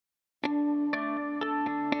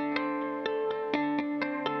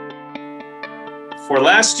For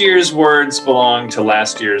last year's words belong to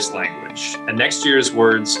last year's language, and next year's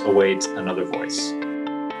words await another voice.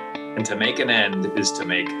 And to make an end is to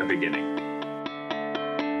make a beginning.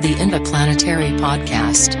 The Interplanetary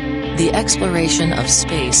Podcast, the exploration of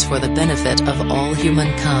space for the benefit of all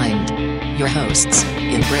humankind. Your hosts,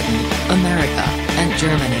 in Britain, America, and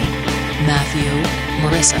Germany, Matthew,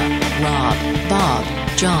 Marissa, Rob, Bob,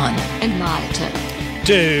 John, and Marta.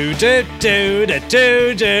 Do.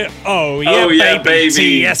 Oh yeah, baby.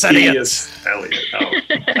 T.S. Eliot.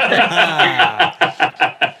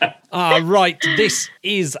 Right. This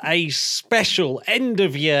is a special end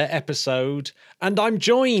of year episode, and I'm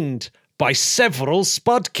joined by several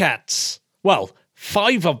Spodcats. Well,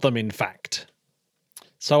 5 of them, in fact.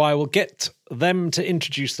 So I will get them to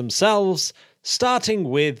introduce themselves, starting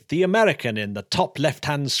with the American in the top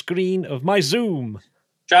left-hand screen of my Zoom.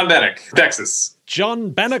 John Bennick, Texas.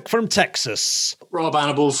 John Bennick from Texas. Rob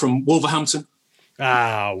Annable from Wolverhampton.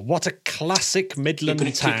 Ah, what a classic Midland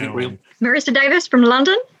town. Keeping it real. Marissa Davis from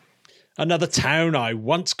London. Another town I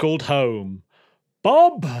once called home.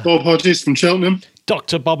 Bob Hodges from Cheltenham.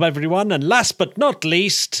 Dr. Bob, everyone. And last but not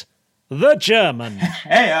least, the German.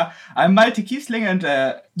 Hey, I'm Malte Kiesling,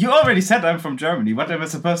 and you already said I'm from Germany. What am I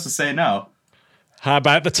supposed to say now? How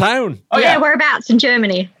about the town? Oh, yeah, whereabouts in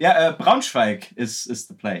Germany? Yeah, Braunschweig is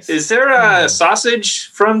the place. Is there a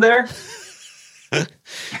sausage from there?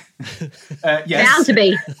 Yes. Bound to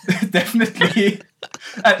be. Definitely.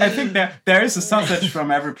 I think there is a sausage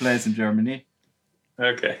from every place in Germany.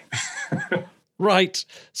 Okay. Right,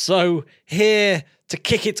 so here to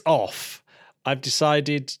kick it off, I've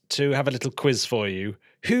decided to have a little quiz for you.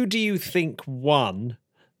 Who do you think won?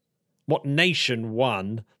 What nation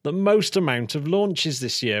won the most amount of launches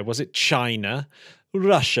this year? Was it China,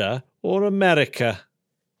 Russia, or America?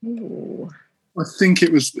 Ooh. I think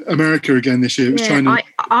it was America again this year. It was China.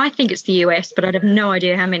 I think it's the US, but I'd have no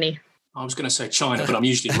idea how many. I was going to say China, but I'm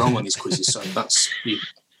usually wrong on these quizzes, so that's...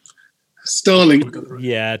 Starlink.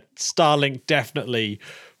 Yeah, Starlink definitely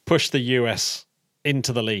pushed the US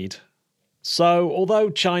into the lead. So, although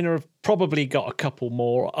China have probably got a couple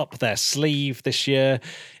more up their sleeve this year,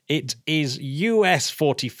 it is US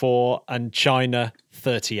 44 and China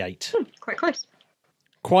 38. Quite close.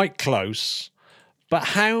 Quite close. But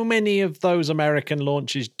how many of those American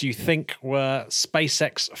launches do you think were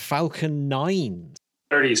SpaceX Falcon 9?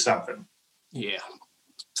 30-something. Yeah,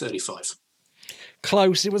 35.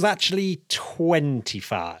 Close. It was actually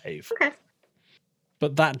 25. Okay.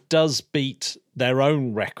 But that does beat their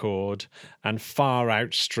own record and far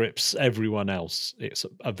outstrips everyone else. It's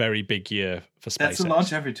a very big year for SpaceX. That's a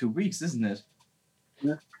launch every 2 weeks, isn't it?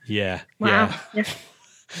 Yeah. Wow. Yeah.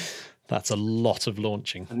 That's a lot of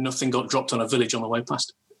launching. And nothing got dropped on a village on the way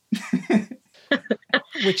past.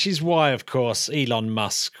 Which is why, of course, Elon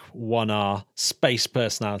Musk won our Space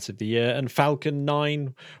Personality of the Year and Falcon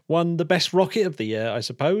 9 won the Best Rocket of the Year, I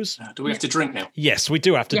suppose. Do we have to drink now? Yes, we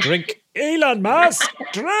do have to drink. Elon Musk,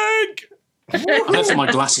 drink! I don't think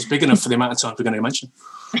my glass is big enough for the amount of time we're going to mention.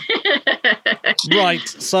 Right,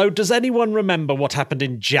 so does anyone remember what happened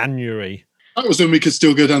in January? That was when we could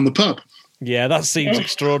still go down the pub. Yeah, that seems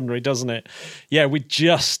extraordinary, doesn't it? Yeah, we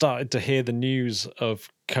just started to hear the news of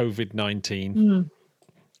COVID-19.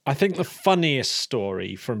 I think the funniest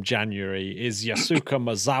story from January is Yasuka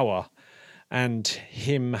Maezawa and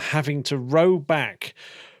him having to row back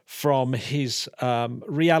from his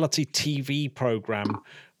reality TV program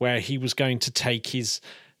where he was going to take his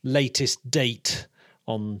latest date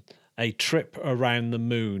on a trip around the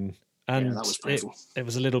moon. And that was painful. It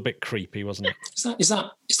was a little bit creepy, wasn't it? Is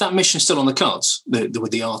that mission still on the cards? With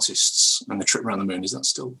the artists and the trip around the moon, is that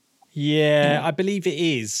still? Yeah, I believe it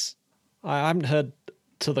is. I haven't heard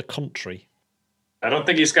to the contrary. I don't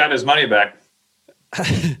think he's got his money back.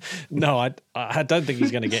 No, I don't think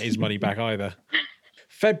he's going to get his money back either.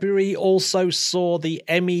 February also saw the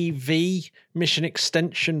MEV Mission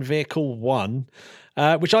Extension Vehicle 1,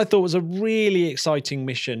 which I thought was a really exciting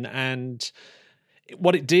mission. And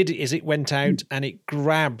what it did is it went out and it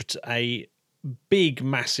grabbed a big,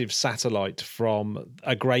 massive satellite from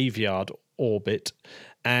a graveyard orbit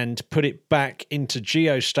and put it back into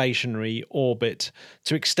geostationary orbit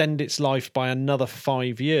to extend its life by another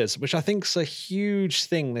 5 years, which I think is a huge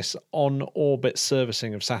thing, this on-orbit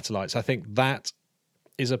servicing of satellites. I think that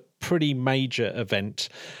is a pretty major event,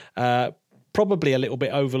 probably a little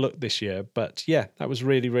bit overlooked this year, but yeah, that was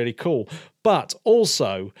really, really cool. But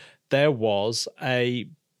also, there was a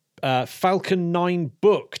Falcon 9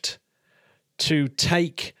 booked to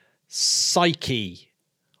take Psyche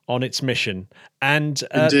on its mission. And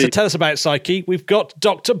to Indeed. tell us about Psyche, we've got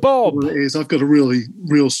Dr. Bob. Well, it is. I've got a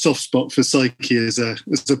real soft spot for Psyche as a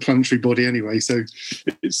planetary body anyway. So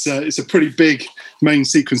it's a pretty big main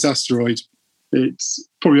sequence asteroid. It's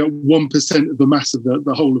probably at 1% of the mass of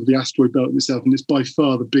the whole of the asteroid belt itself, and it's by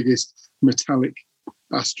far the biggest metallic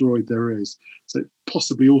asteroid there is. So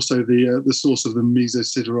possibly also the source of the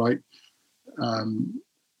mesosiderite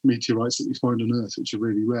meteorites that we find on Earth, which are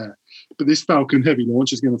really rare. But this Falcon Heavy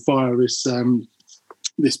launch is going to fire this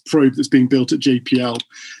probe that's being built at JPL.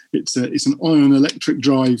 It's an ion electric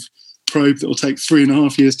drive probe that will take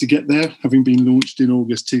 3.5 years to get there, having been launched in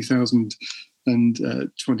August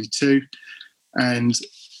 2022. And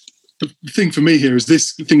the thing for me here is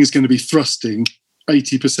this thing is going to be thrusting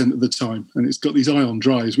 80% of the time, and it's got these ion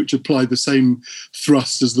drives which apply the same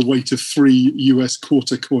thrust as the weight of 3 US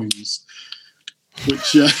quarter coins,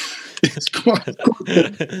 which is quite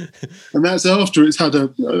and that's after it's had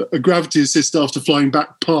a gravity assist after flying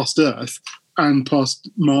back past Earth and past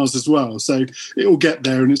Mars as well. So it will get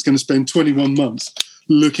there, and it's going to spend 21 months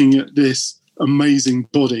looking at this amazing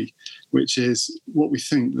body, which is what we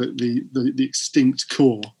think that the extinct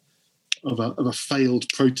core of a failed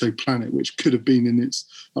protoplanet, which could have been in its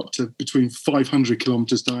up to between 500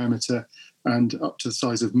 kilometers diameter and up to the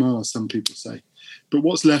size of Mars, some people say. But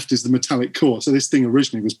what's left is the metallic core. So this thing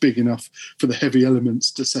originally was big enough for the heavy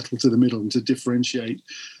elements to settle to the middle and to differentiate.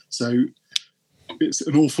 So it's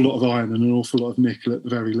an awful lot of iron and an awful lot of nickel at the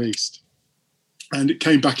very least. And it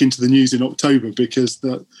came back into the news in October because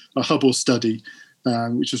a Hubble study,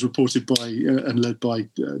 which was reported by and led by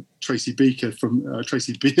Tracy Beaker from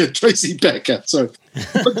Tracy Becker. Sorry,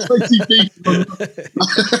 Tracy Beaker.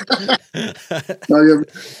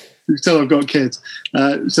 You can tell I've got kids.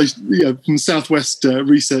 From Southwest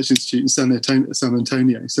Research Institute in San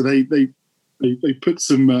Antonio. So they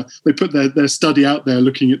put their study out there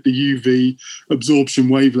looking at the UV absorption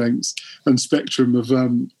wavelengths and spectrum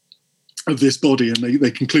of this body, and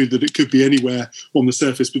they conclude that it could be anywhere on the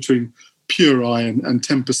surface between pure iron and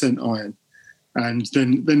 10% iron, and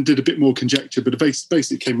then did a bit more conjecture, but it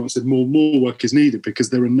basically came up and said more work is needed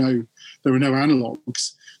because there are no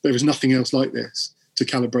analogues. There is nothing else like this to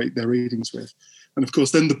calibrate their readings with. And of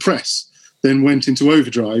course, then the press then went into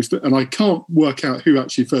overdrive, and I can't work out who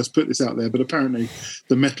actually first put this out there, but apparently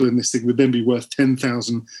the metal in this thing would then be worth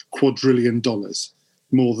 $10,000 quadrillion,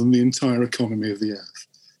 more than the entire economy of the Earth.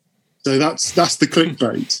 So that's the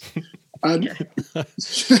clickbait. And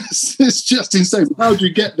it's just insane. How do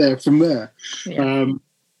you get there from there? Yeah.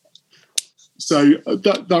 So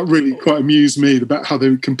that really quite amused me about how they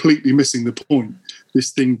were completely missing the point.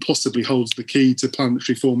 This thing possibly holds the key to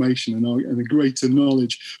planetary formation and a greater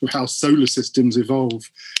knowledge of how solar systems evolve.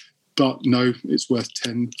 But no, it's worth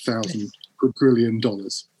 $10,000 quadrillion.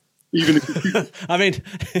 Even if I mean,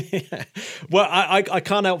 well, I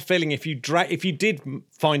can't help feeling if you did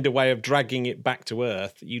find a way of dragging it back to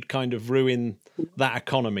Earth, you'd kind of ruin that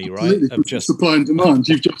economy, right? Of just supply and demand.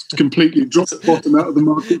 You've just completely dropped the bottom out of the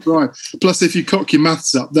market dry. Plus, if you cock your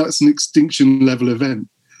maths up, that's an extinction level event.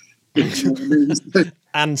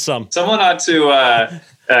 And some. Someone ought to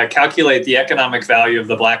calculate the economic value of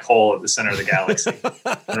the black hole at the center of the galaxy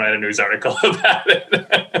and write a news article about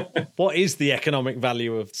it. What is the economic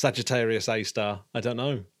value of Sagittarius A star? I don't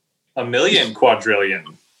know. $1 million quadrillion.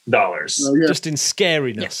 Yeah. Just in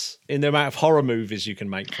scariness, in the amount of horror movies you can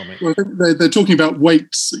make from it. Well, they're talking about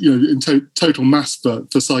weights, in total mass for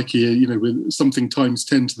Psyche, with something times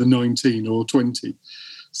 10 to the 19 or 20.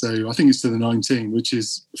 So I think it's to the 19, which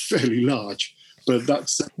is fairly large. But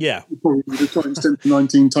that's probably the times 10 to the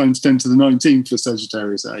 19 times 10 to the 19 for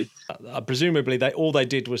Sagittarius A. Presumably, all they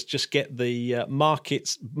did was just get the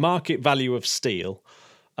market value of steel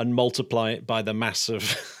and multiply it by the mass of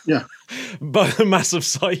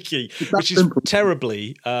Psyche, which is simple.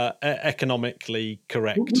 Terribly economically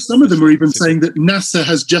correct. Well, some of them are even saying that NASA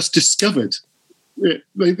has just discovered.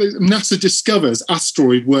 NASA discovers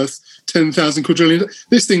asteroid worth 10,000 quadrillion.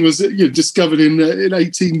 This thing was discovered in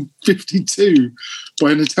 1852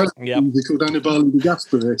 by an Italian called Annibale de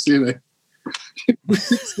Gasparis.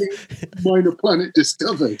 16th minor planet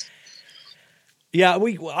discovered. Yeah,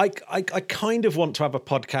 I kind of want to have a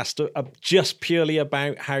podcast just purely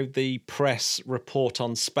about how the press report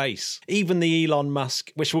on space. Even the Elon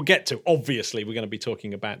Musk, which we'll get to. Obviously, we're going to be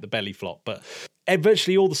talking about the belly flop, but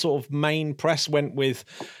virtually all the sort of main press went with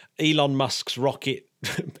Elon Musk's rocket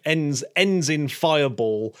ends in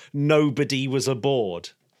fireball. Nobody was aboard.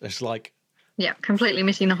 It's like, yeah, completely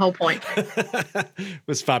missing the whole point. It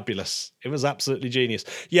was fabulous. It was absolutely genius.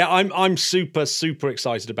 Yeah, I'm super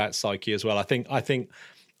excited about Psyche as well. I think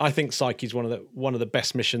Psyche is one of the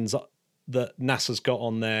best missions that NASA's got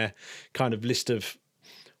on their kind of list of.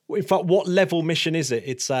 In fact, what level mission is it?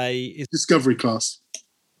 It's Discovery class.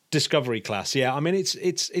 Discovery class. Yeah, I mean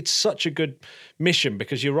it's such a good mission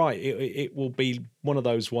because you're right. It will be one of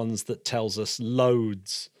those ones that tells us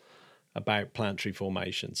loads about planetary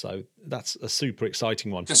formation. So that's a super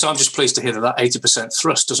exciting one. And so I'm just pleased to hear that 80%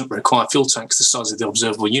 thrust doesn't require fuel tanks the size of the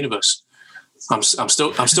observable universe. I'm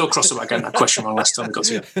still cross about getting that question wrong last time we got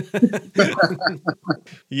together.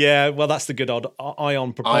 Yeah, well, that's the good odd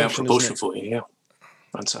ion propulsion. Ion propulsion for you, yeah.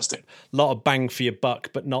 Fantastic. A lot of bang for your buck,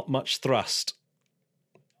 but not much thrust.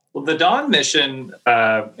 Well, the Dawn mission,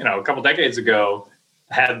 a couple decades ago,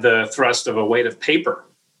 had the thrust of a weight of paper.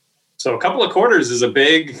 So a couple of quarters is a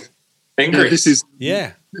big increase. This is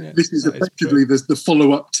effectively the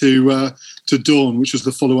follow-up to Dawn, which was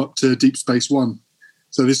the follow-up to Deep Space One.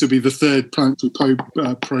 So this will be the third planetary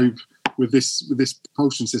probe with this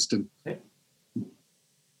propulsion system.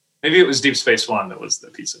 Maybe it was Deep Space One that was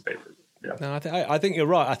the piece of paper. Yeah. No, I think you're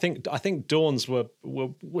right. I think Dawns were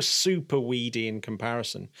super weedy in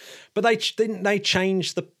comparison, but they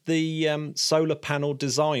changed the solar panel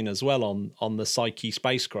design as well on the Psyche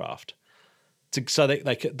spacecraft, so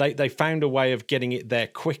they found a way of getting it there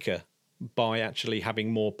quicker by actually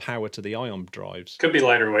having more power to the ion drives. Could be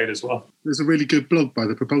lighter weight as well. There's a really good blog by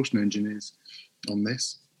the propulsion engineers on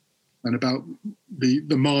this and about the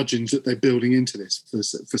margins that they're building into this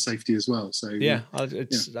for safety as well. So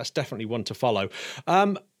that's definitely one to follow.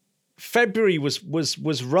 February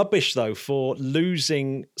was rubbish though for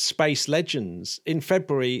losing space legends. In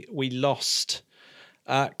February, we lost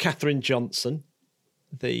Katherine Johnson,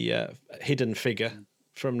 the hidden figure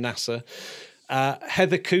from NASA.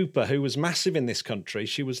 Heather Cooper, who was massive in this country,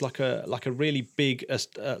 she was like a really big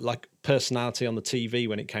personality on the TV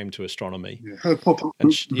when it came to astronomy. Yeah, her pop-up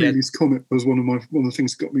Halley's Comet was one of the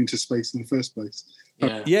things that got me into space in the first place.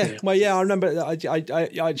 I remember.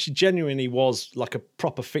 I she genuinely was like a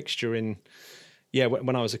proper fixture in. Yeah,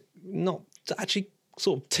 when I was not actually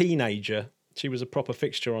sort of teenager. She was a proper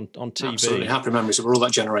fixture on TV. Absolutely. Happy memories. We're all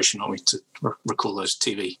that generation, aren't we, to recall those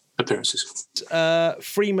TV appearances.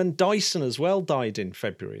 Freeman Dyson as well died in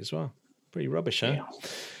February as well. Pretty rubbish, huh? Yeah.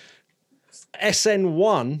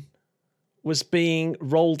 SN1 was being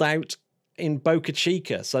rolled out in Boca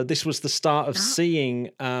Chica. So this was the start of seeing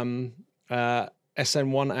SN1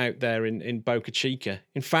 out there in Boca Chica.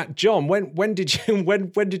 In fact, John, when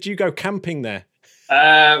did you go camping there?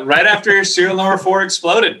 Right after serial number 4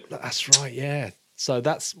 exploded. That's right, yeah. So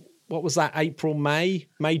that's, what was that, April, May,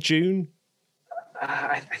 June?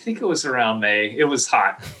 I think it was around May. It was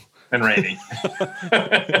hot and rainy.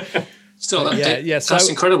 Still, that's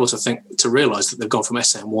incredible to realise that they've gone from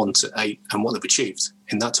SN1 to 8 and what they've achieved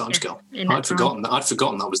in that timescale. I'd forgotten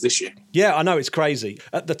that was this year. Yeah, I know, it's crazy.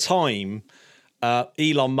 At the time,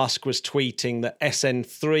 Elon Musk was tweeting that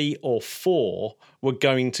SN3 or 4 were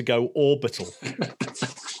going to go orbital.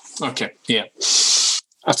 Okay, yeah.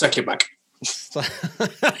 I'll take it back.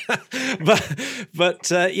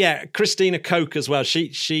 but Christina Koch as well.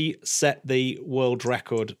 She set the world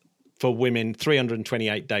record for women,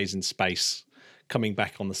 328 days in space, coming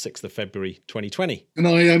back on the 6th of February 2020.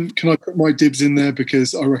 And can I put my dibs in there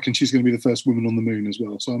because I reckon she's going to be the first woman on the moon as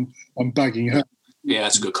well. So I'm bagging her. Yeah,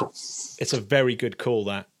 it's a good call. It's a very good call.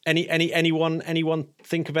 That anyone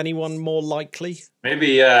think of anyone more likely?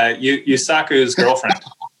 Maybe Yusaku's girlfriend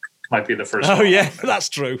might be the first. Oh one. Yeah, that's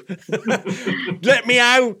true. Let me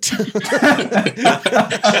out.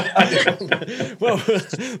 Well,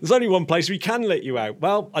 there's only one place we can let you out.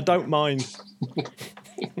 Well, I don't mind.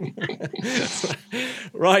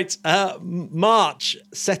 Right, March,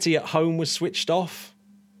 SETI at home was switched off.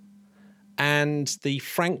 And the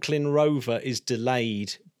Franklin rover is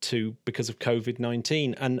delayed because of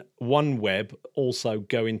COVID-19, and OneWeb also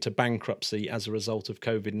go into bankruptcy as a result of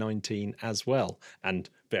COVID-19 as well, and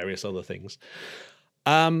various other things.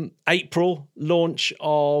 April, launch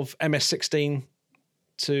of MS-16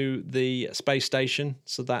 to the space station.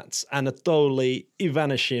 So that's Anatoly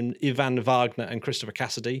Ivanishin, Ivan Wagner, and Christopher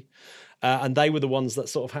Cassidy. And they were the ones that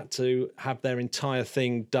sort of had to have their entire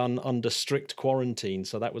thing done under strict quarantine.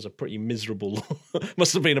 So that was a pretty miserable,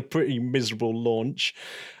 must have been a pretty miserable launch.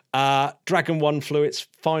 Dragon 1 flew its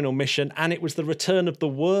final mission, and it was the return of the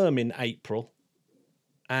worm in April.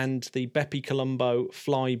 And the Bepi Colombo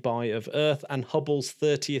flyby of Earth and Hubble's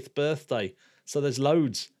 30th birthday. So there's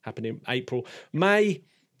loads happening in April. May,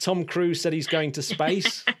 Tom Cruise said he's going to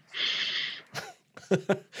space.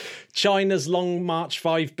 China's Long March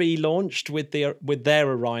 5B launched with their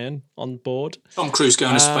Orion on board. Tom Cruise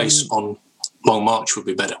going to space on Long March would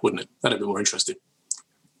be better, wouldn't it? That'd be more interesting.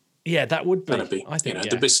 Yeah, that would be. That'd be. I think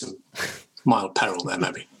there'd be some mild peril there,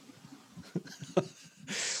 maybe.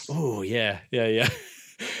 Oh, yeah.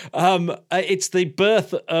 It's the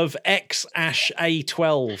birth of X-Ash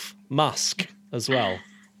A12 Musk as well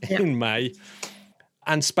in May.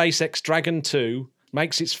 And SpaceX Dragon 2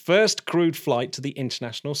 makes its first crewed flight to the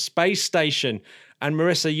International Space Station. And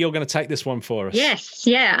Marissa, you're going to take this one for us. Yes,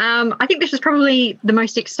 yeah. I think this was probably the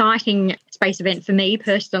most exciting space event for me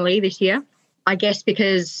personally this year. I guess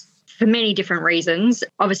because for many different reasons.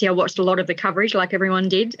 Obviously, I watched a lot of the coverage like everyone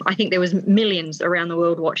did. I think there was millions around the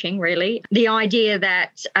world watching, really. The idea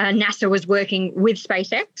that NASA was working with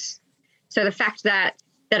SpaceX, so the fact that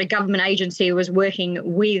a government agency was working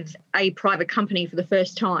with a private company for the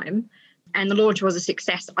first time and the launch was a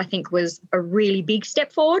success, I think was a really big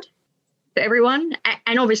step forward for everyone.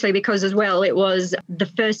 And obviously because as well, it was the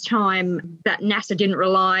first time that NASA didn't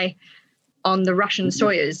rely on the Russian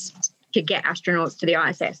Soyuz to get astronauts to the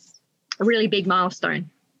ISS. A really big milestone.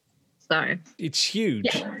 So it's huge.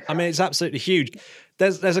 Yeah. I mean, it's absolutely huge.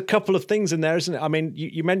 There's a couple of things in there, isn't it? I mean,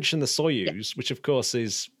 you mentioned the Soyuz, which of course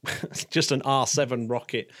is just an R7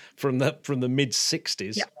 rocket from the mid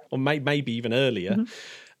 '60s, or maybe even earlier,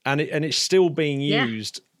 and it's still being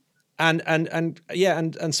used. And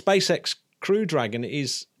SpaceX Crew Dragon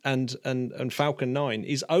is and Falcon 9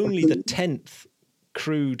 is only the 10th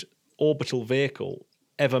crewed orbital vehicle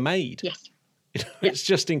ever made. Yes. It's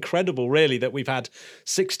just incredible, really, that we've had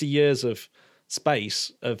 60 years of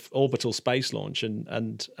orbital space launch,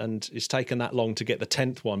 and it's taken that long to get the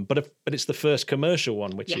 10th one. But it's the first commercial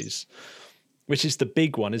one, which is the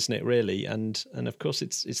big one, isn't it? Really, and of course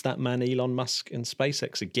it's that man Elon Musk and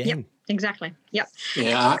SpaceX again. Yep, exactly. Yep.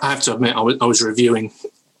 Yeah, I have to admit, I was reviewing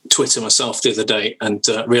Twitter myself the other day and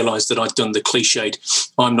realised that I'd done the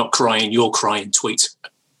cliched "I'm not crying, you're crying" tweet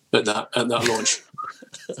at that launch.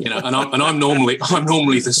 You know, and I'm normally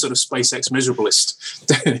the sort of SpaceX miserablest,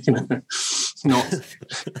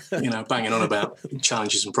 not banging on about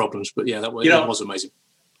challenges and problems. But yeah, that was amazing.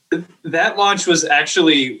 That launch was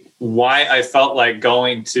actually why I felt like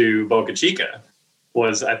going to Boca Chica.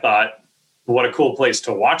 I thought, what a cool place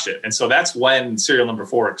to watch it, and so that's when serial number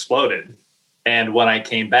 4 exploded. And when I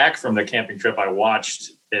came back from the camping trip, I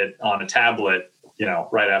watched it on a tablet. You know,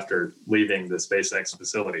 right after leaving the SpaceX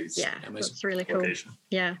facilities. Yeah, that's really cool. Location.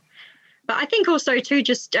 Yeah. But I think also too,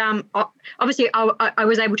 just obviously I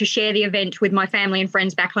was able to share the event with my family and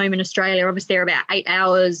friends back home in Australia. Obviously they're about 8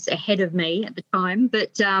 hours ahead of me at the time.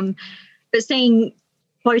 But seeing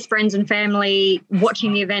close friends and family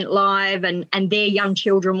watching the event live and their young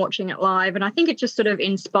children watching it live. And I think it just sort of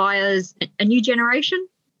inspires a new generation,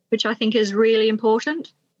 which I think is really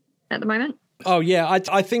important at the moment. Oh, yeah.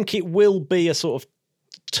 I think it will be a sort of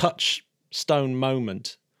touchstone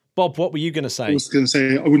moment. Bob, what were you going to say? I was going to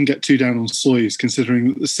say I wouldn't get too down on Soyuz, considering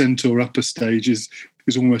that the Centaur upper stage is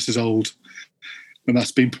almost as old. And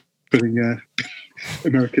that's been putting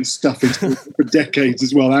American stuff into for decades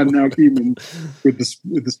as well, and now humans with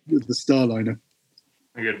the Starliner.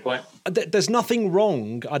 A good point. There's nothing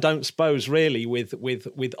wrong, I don't suppose, really, with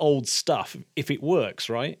old stuff if it works,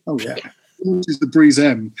 right? Oh, yeah. It's the Breeze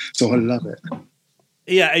M, so I love it.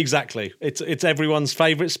 Yeah, exactly. It's everyone's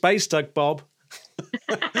favourite space tug, Bob.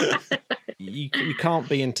 You can't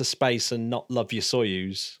be into space and not love your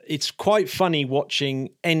Soyuz. It's quite funny watching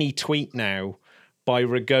any tweet now by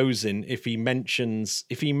Rogozin if he mentions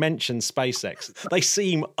SpaceX. They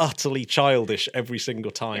seem utterly childish every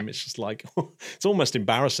single time. It's just like it's almost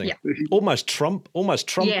embarrassing, almost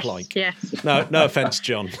Trump-like. Yes. No offense,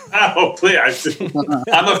 John. Oh, please!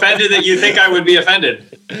 I'm offended that you think I would be offended.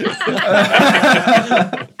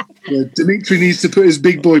 Yeah, Dimitri needs to put his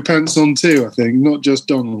big boy pants on too, I think, not just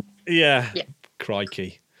Donald. Yeah.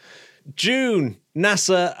 Crikey. June,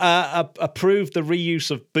 NASA approved the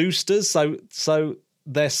reuse of boosters. So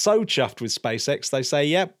they're so chuffed with SpaceX. They say,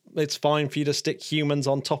 yep, it's fine for you to stick humans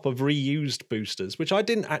on top of reused boosters, which I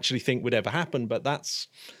didn't actually think would ever happen, but that's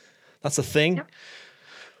a thing. Yep.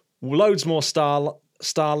 Loads more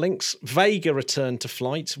Starlinks. Vega returned to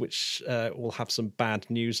flight, which will have some bad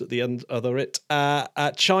news at the end of it.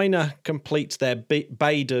 China completes their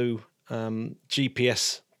Beidou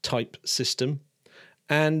GPS type system.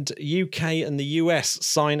 And UK and the US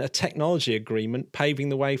sign a technology agreement paving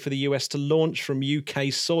the way for the US to launch from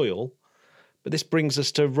UK soil. But this brings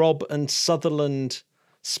us to Rob and Sutherland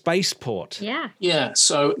Spaceport. Yeah.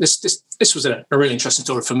 So this was a really interesting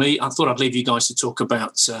story for me. I thought I'd leave you guys to talk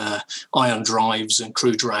about ion drives and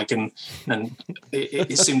Crew Dragon, and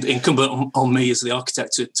it seemed incumbent on me as the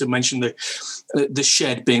architect to mention the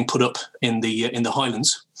shed being put up in the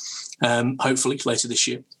Highlands, hopefully later this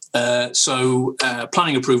year. So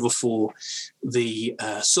planning approval for the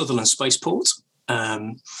Sutherland Spaceport.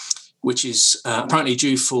 which is apparently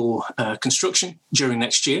due for construction during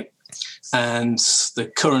next year. And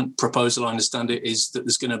the current proposal, I understand it, is that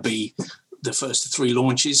there's going to be the first 3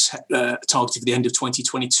 launches targeted for the end of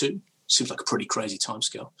 2022. Seems like a pretty crazy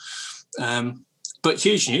timescale. But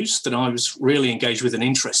huge news that I was really engaged with and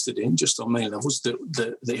interested in, just on many levels,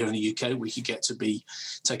 that here in the UK we could get to be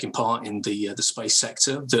taking part in the space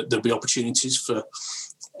sector, that there'll be opportunities for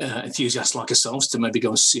enthusiasts like ourselves to maybe go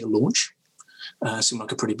and see a launch. Seemed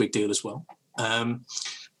like a pretty big deal as well.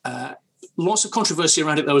 Lots of controversy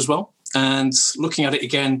around it though as well. And looking at it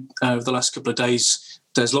again over the last couple of days,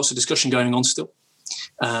 there's lots of discussion going on still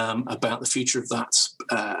about the future of that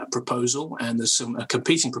proposal. And there's a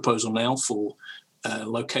competing proposal now for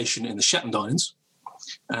location in the Shetland Islands.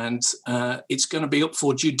 And it's going to be up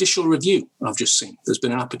for judicial review, I've just seen. There's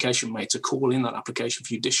been an application made to call in that application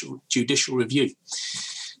for judicial review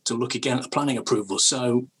to look again at the planning approval.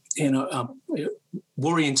 So,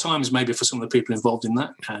 worrying times maybe for some of the people involved in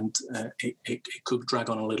that, and it could drag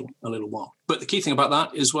on a little while. But the key thing about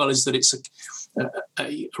that as well is that it's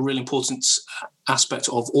a really important aspect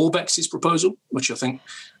of Orbex's proposal, which I think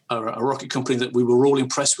are a rocket company that we were all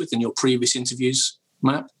impressed with in your previous interviews,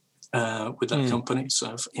 Matt, with that company.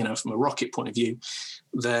 So, from a rocket point of view,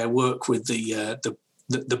 their work with the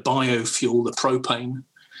biofuel, the propane,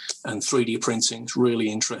 and 3D printing is really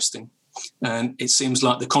interesting. And it seems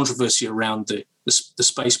like the controversy around the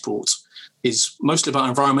spaceport is mostly about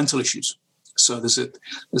environmental issues. So there's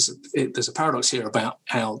a paradox here about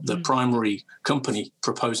how the primary company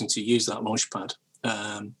proposing to use that launch pad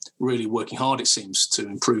really working hard, it seems, to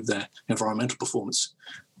improve their environmental performance,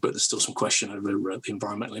 but there's still some question over the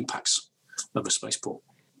environmental impacts of a spaceport.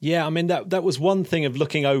 Yeah, I mean, that was one thing of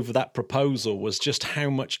looking over that proposal, was just how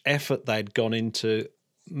much effort they'd gone into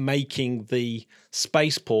making the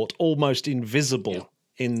spaceport almost invisible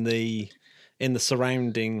in the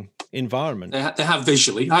surrounding environment. They have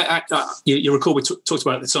visually. You recall we talked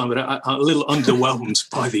about it at the time, but I'm a little underwhelmed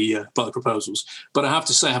by the proposals. But I have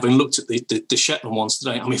to say, having looked at the Shetland ones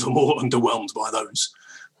today, I'm even more underwhelmed by those.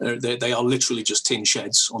 They are literally just tin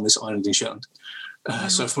sheds on this island in Shetland.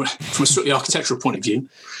 So from a strictly architectural point of view,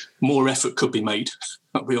 more effort could be made.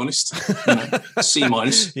 I'll be honest. C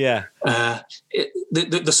minus. Yeah.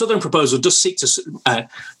 The southern proposal does seek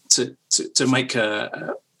to make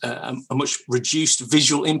a much reduced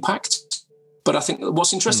visual impact. But I think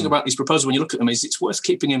what's interesting about these proposals when you look at them is it's worth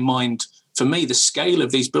keeping in mind, for me, the scale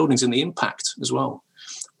of these buildings and the impact as well.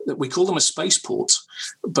 We call them a spaceport,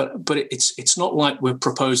 but it's not like we're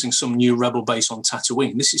proposing some new rebel base on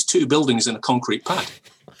Tatooine. This is 2 buildings in a concrete pad.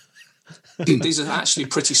 These are actually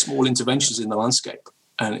pretty small interventions in the landscape.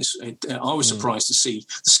 And I was surprised to see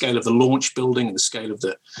the scale of the launch building and the scale of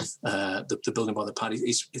the building by the pad.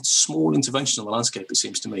 It's small interventions on the landscape, it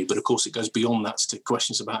seems to me. But of course, it goes beyond that to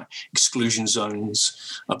questions about exclusion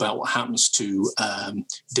zones, about what happens to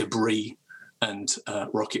debris and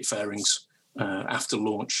rocket fairings after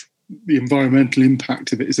launch. The environmental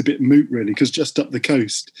impact of it is a bit moot, really, because just up the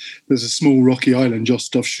coast, there's a small rocky island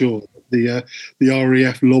just offshore. The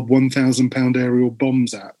RAF lob 1,000-pound aerial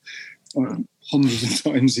bombs at hundreds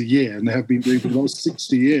of times a year, and they have been doing for the last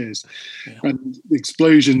 60 years. Yeah. And the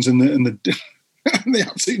explosions and the the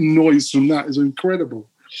absolute noise from that is incredible.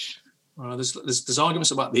 There's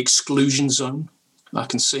arguments about the exclusion zone. I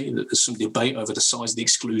can see that there's some debate over the size of the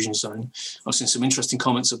exclusion zone. I've seen some interesting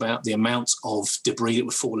comments about the amount of debris that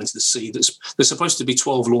would fall into the sea. There's supposed to be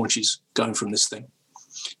 12 launches going from this thing.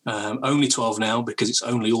 Only 12 now because it's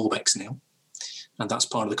only Orbex now. And that's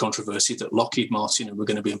part of the controversy that Lockheed Martin, who were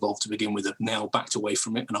going to be involved to begin with, have now backed away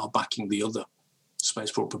from it and are backing the other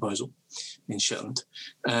spaceport proposal in Shetland.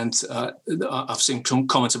 And I've seen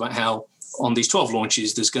comments about how on these 12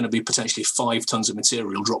 launches, there's going to be potentially 5 tons of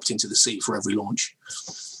material dropped into the sea for every launch.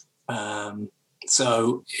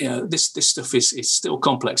 So this stuff is still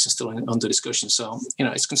complex and still under discussion. So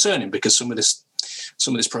it's concerning because some of this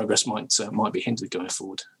progress might be hindered going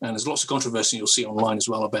forward. And there's lots of controversy you'll see online as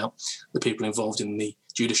well about the people involved in the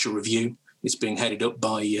judicial review. It's being headed up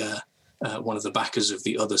by one of the backers of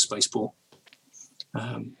the other spaceport.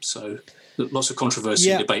 So lots of controversy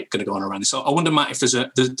and debate going to go on around this. So I wonder, Matt, if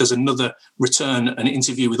there's another return, an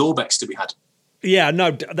interview with Orbex to be had. Yeah, no,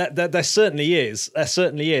 there certainly is. There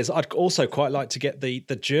certainly is. I'd also quite like to get the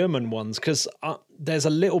German ones because there's a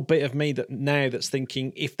little bit of me that's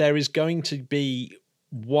thinking if there is going to be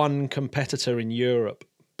one competitor in Europe,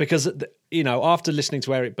 because after listening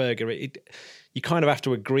to Eric Berger, you kind of have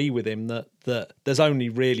to agree with him that there's only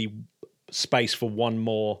really space for one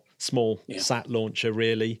more small sat launcher,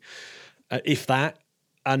 really, if that,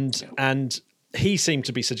 and he seemed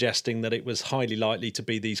to be suggesting that it was highly likely to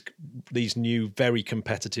be these new, very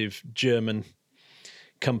competitive German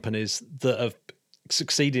companies that have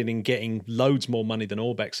succeeded in getting loads more money than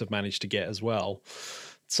Orbex have managed to get as well.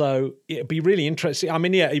 So it'd be really interesting. I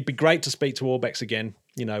mean, yeah, it'd be great to speak to Orbex again.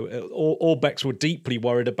 You know, Orbex were deeply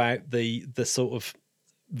worried about the sort of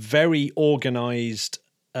very organised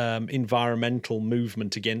environmental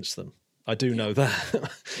movement against them. I do know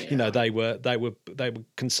that. You know, they were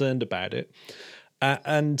concerned about it,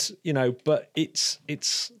 and you know, but it's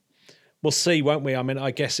we'll see, won't we? I mean,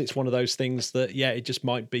 I guess it's one of those things that, yeah, it just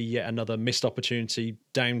might be yet another missed opportunity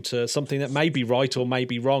down to something that may be right or may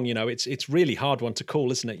be wrong. You know, it's really hard one to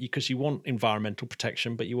call, isn't it? Because you want environmental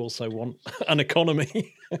protection, but you also want an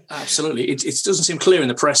economy. Absolutely. It doesn't seem clear in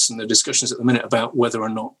the press and the discussions at the minute about whether or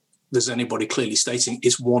not there's anybody clearly stating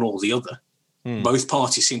it's one or the other. Both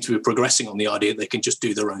parties seem to be progressing on the idea that they can just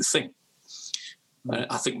do their own thing.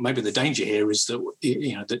 I think maybe the danger here is that,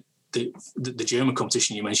 you know, that the German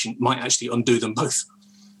competition you mentioned might actually undo them both.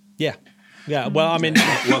 Yeah. Well, I mean,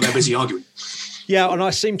 while they're busy arguing. Yeah, and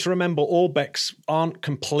I seem to remember Orbex aren't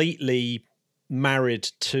completely married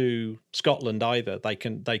to Scotland either. They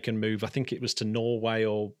can move. I think it was to Norway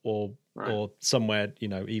or somewhere, you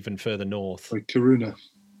know, even further north. Like Kiruna.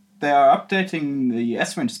 They are updating the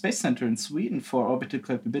Esrange Space Center in Sweden for orbital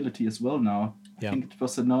capability as well now. I think it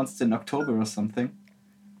was announced in October or something.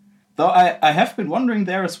 Though I have been wondering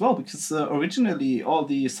there as well, because originally all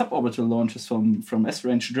the suborbital launches from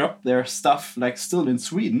Esrange dropped their stuff like still in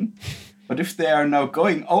Sweden. But if they are now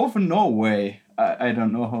going over Norway, I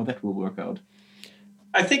don't know how that will work out.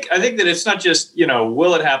 I think that it's not just, you know,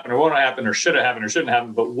 will it happen or won't it happen or should it happen or shouldn't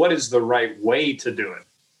happen, but what is the right way to do it?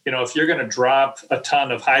 You know, if you're going to drop a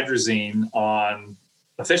ton of hydrazine on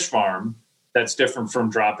a fish farm, that's different from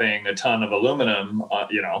dropping a ton of aluminum,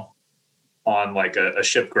 you know, on like a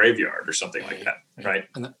ship graveyard or something like that, right?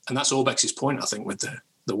 And that's Orbex's point, I think, with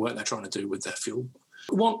the work they're trying to do with their fuel.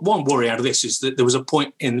 One worry out of this is that there was a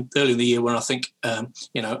point early in the year when I think,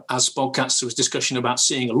 you know, as podcasts, there was discussion about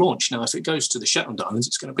seeing a launch. Now, if it goes to the Shetland Islands,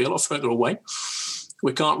 it's going to be a lot further away.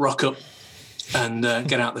 We can't rock up and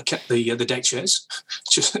get out the deck chairs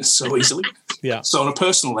just so easily. Yeah. So on a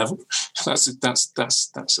personal level, that's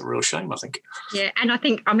a real shame, I think. Yeah, and I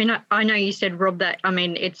think, I mean, I know you said, Rob, that, I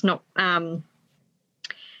mean, it's not UK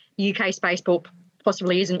spaceport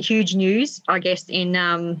possibly isn't huge news, I guess, in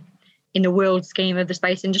the world scheme of the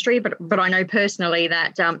space industry, but I know personally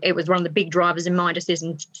that it was one of the big drivers in my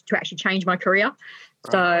decision to actually change my career.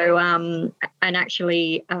 Right. So and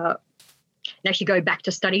actually go back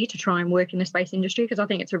to study to try and work in the space industry, because I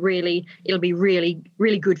think it'll be really,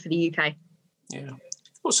 really good for the UK. Yeah.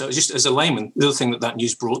 Also, just as a layman, the other thing that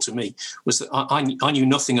news brought to me was that I knew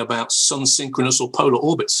nothing about sun-synchronous or polar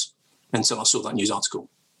orbits until I saw that news article.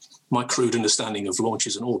 My crude understanding of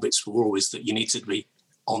launches and orbits were always that you need to be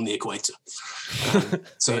on the equator.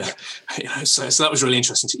 So that was really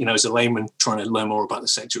interesting. You know, as a layman trying to learn more about the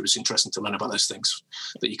sector, it was interesting to learn about those things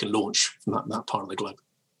that you can launch from that part of the globe.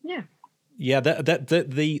 Yeah. Yeah,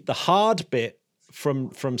 the hard bit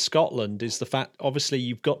from Scotland is the fact, obviously,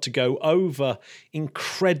 you've got to go over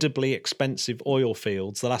incredibly expensive oil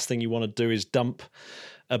fields. The last thing you want to do is dump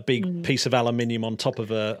a big piece of aluminium on top of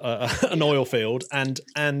an oil field,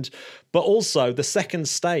 but also the second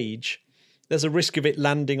stage, there's a risk of it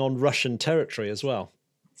landing on Russian territory as well.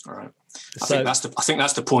 All right. I think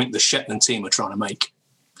that's the point the Shetland team are trying to make.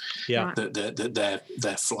 Yeah. That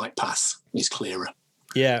their flight path is clearer.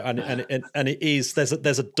 Yeah, and it is. There's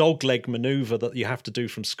a dogleg maneuver that you have to do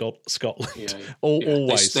from Scotland. Yeah.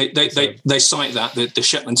 Always. They cite that the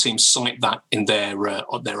Shetland team cite that in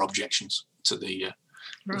their objections to the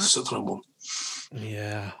Sutherland one.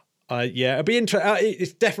 Yeah. It'd be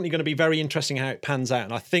it's definitely going to be very interesting how it pans out,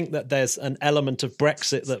 and I think that there's an element of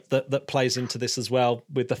Brexit that plays into this as well,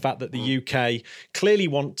 with the fact that the UK clearly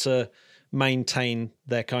want to maintain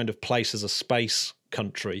their kind of place as a space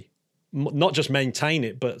country, not just maintain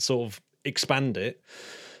it, but sort of expand it.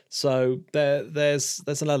 So there's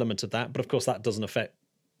an element of that, but of course that doesn't affect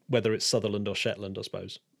whether it's Sutherland or Shetland, I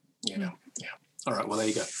suppose. Yeah. All right. Well, there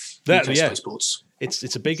you go. Spaceports.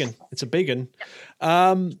 It's a big one. It's a big one.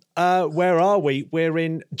 Where are we? We're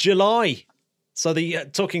in July. So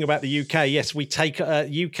talking about the UK, yes, we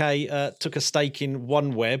UK took a stake in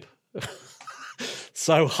OneWeb.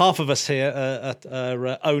 So half of us here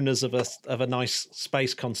are owners of a nice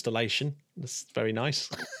space constellation. That's very nice.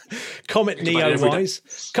 Comet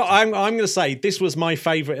Neowise. I'm going to say this was my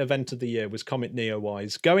favourite event of the year, was Comet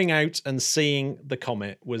Neowise. Going out and seeing the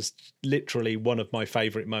comet was literally one of my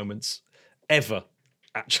favourite moments ever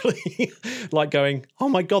actually. Like going, oh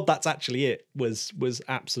my God, that's actually it, was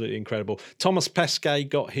absolutely incredible. Thomas Pesquet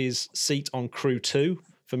got his seat on Crew 2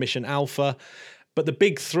 for Mission Alpha. But the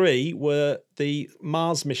big three were the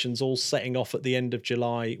Mars missions all setting off at the end of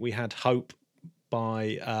July. We had Hope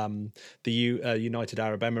by the United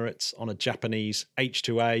Arab Emirates on a Japanese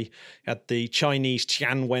H-2A. Had the Chinese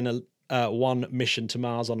Tianwen 1 mission to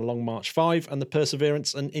Mars on a Long March 5, and the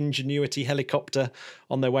Perseverance and Ingenuity helicopter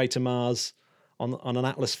on their way to Mars on an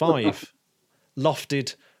Atlas 5,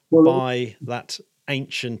 lofted by that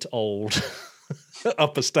ancient old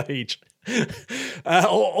upper stage.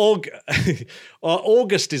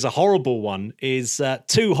 August is a horrible one, is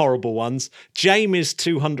two horrible ones. Jamie's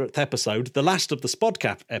 200th episode, the last of the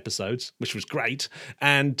Spodcap episodes, which was great,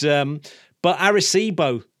 and but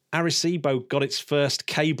Arecibo got its first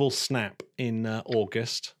cable snap in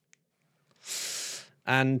August,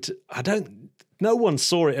 and no one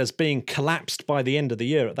saw it as being collapsed by the end of the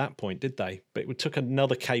year at that point, did they? But it took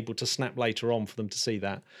another cable to snap later on for them to see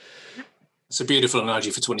that. It's a beautiful analogy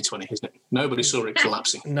for 2020, isn't it? Nobody saw it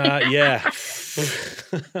collapsing. No, yeah.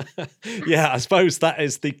 Yeah, I suppose that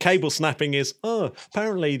is the cable snapping is,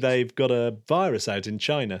 apparently they've got a virus out in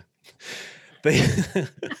China. And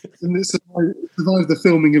it survived the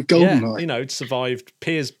filming of GoldenEye. Yeah, it survived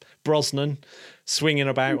Piers Brosnan swinging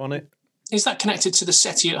about on it. Is that connected to the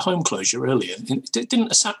SETI at Home closure earlier?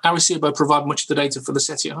 Didn't Arecibo provide much of the data for the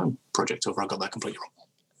SETI at Home project, or have I got that completely wrong?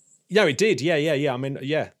 Yeah, it did. Yeah. I mean,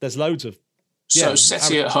 there's loads of... So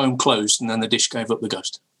SETI at Home closed, and then the dish gave up the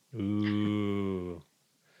ghost. Ooh.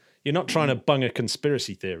 You're not trying to bung a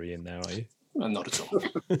conspiracy theory in there, are you? Not at all.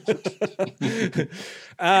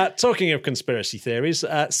 Talking of conspiracy theories,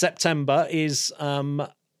 September is a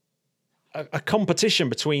competition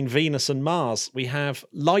between Venus and Mars. We have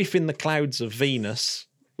Life in the Clouds of Venus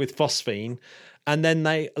with phosphine, and then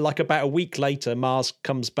about a week later, Mars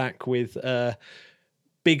comes back with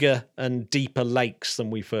bigger and deeper lakes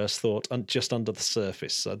than we first thought, and just under the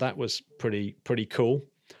surface. So that was pretty cool.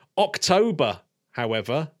 October,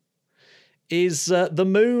 however, is the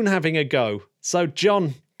moon having a go. So,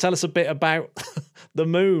 John, tell us a bit about the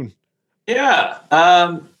moon. Yeah.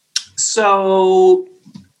 So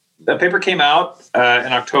the paper came out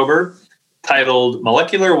in October titled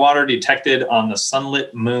Molecular Water Detected on the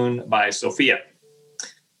Sunlit Moon by SOFIA.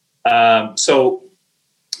 So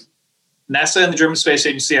NASA and the German Space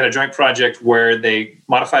Agency had a joint project where they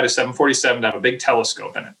modified a 747 to have a big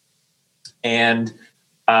telescope in it. And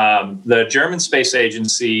the German Space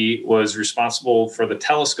Agency was responsible for the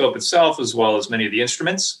telescope itself, as well as many of the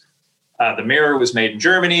instruments. The mirror was made in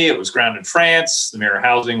Germany. It was ground in France. The mirror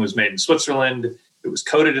housing was made in Switzerland. It was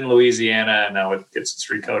coated in Louisiana, and now it gets its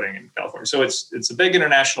recoating in California. So it's a big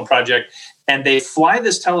international project. And they fly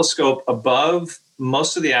this telescope above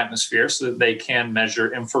most of the atmosphere so that they can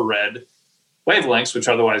measure infrared wavelengths, which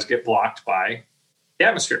otherwise get blocked by the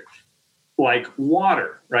atmosphere, like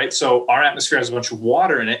water, right? So our atmosphere has a bunch of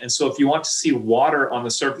water in it. And so if you want to see water on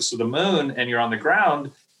the surface of the moon and you're on the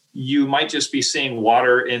ground, you might just be seeing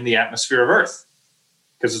water in the atmosphere of Earth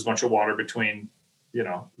because there's a bunch of water between,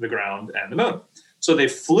 the ground and the moon. So they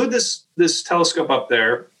flew this telescope up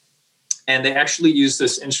there, and they actually used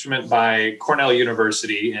this instrument by Cornell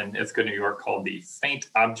University in Ithaca, New York, called the Faint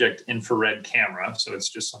Object Infrared Camera. So it's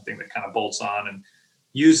just something that kind of bolts on and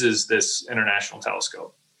uses this international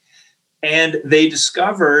telescope. And they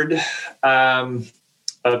discovered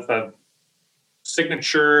a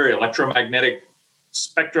signature electromagnetic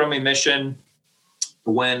spectrum emission.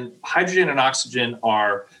 When hydrogen and oxygen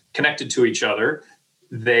are connected to each other,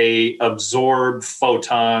 they absorb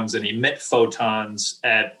photons and emit photons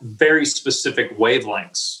at very specific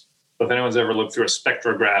wavelengths. So if anyone's ever looked through a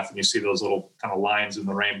spectrograph and you see those little kind of lines in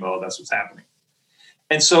the rainbow, that's what's happening.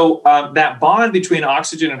 And so that bond between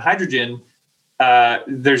oxygen and hydrogen,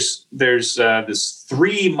 there's this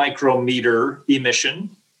 3 micrometer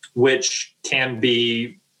emission, which can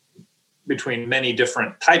be between many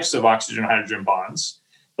different types of oxygen-hydrogen bonds.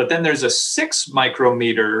 But then there's a 6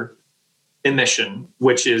 micrometer emission,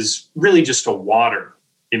 which is really just a water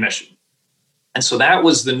emission. And so that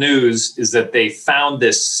was the news, is that they found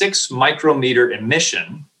this 6 micrometer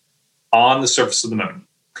emission on the surface of the moon.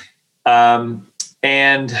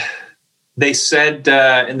 And they said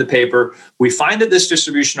in the paper, we find that this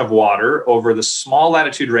distribution of water over the small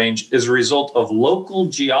latitude range is a result of local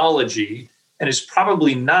geology and is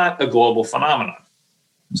probably not a global phenomenon.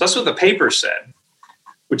 So that's what the paper said,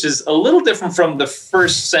 which is a little different from the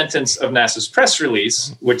first sentence of NASA's press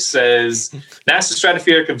release, which says, NASA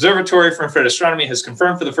Stratospheric Observatory for Infrared Astronomy has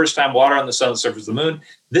confirmed for the first time water on the sun's surface of the moon.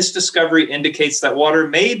 This discovery indicates that water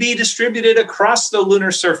may be distributed across the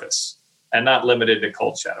lunar surface. and not limited to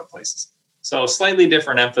cold shadow places. So slightly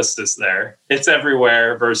different emphasis there. It's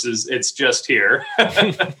everywhere versus it's just here.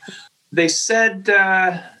 They said,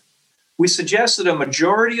 we suggest that a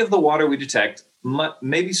majority of the water we detect must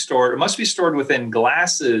be stored within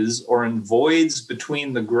glasses or in voids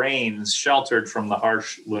between the grains sheltered from the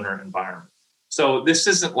harsh lunar environment. So this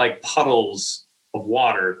isn't like puddles of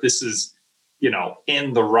water. This is,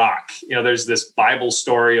 in the rock. There's this Bible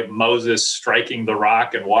story of Moses striking the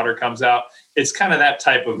rock and water comes out. It's kind of that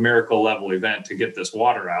type of miracle level event to get this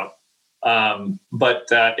water out. But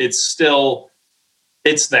it's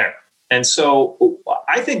there. And so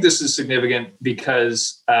I think this is significant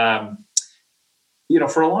because, for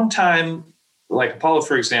a long time, like Apollo,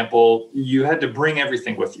 for example, you had to bring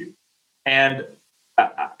everything with you. And,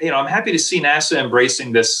 I'm happy to see NASA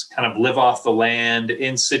embracing this kind of live off the land,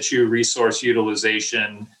 in situ resource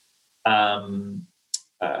utilization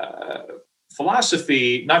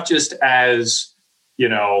philosophy, not just as,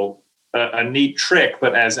 a neat trick,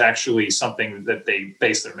 but as actually something that they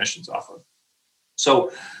base their missions off of.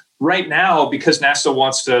 So right now, because NASA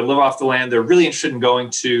wants to live off the land, they're really interested in going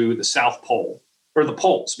to the South Pole or the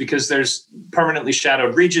poles, because there's permanently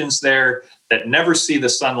shadowed regions there that never see the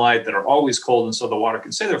sunlight, that are always cold, and so the water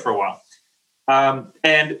can stay there for a while.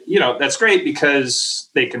 And that's great because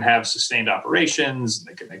they can have sustained operations,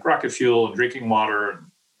 they can make rocket fuel and drinking water, and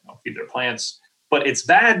feed their plants. But it's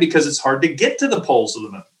bad because it's hard to get to the poles of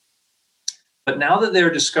the moon. But now that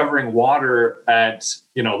they're discovering water at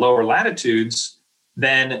lower latitudes,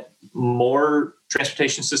 then more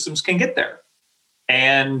transportation systems can get there.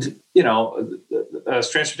 And, a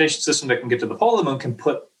transportation system that can get to the pole of the moon can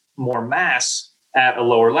put more mass at a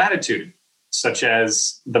lower latitude, such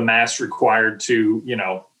as the mass required to,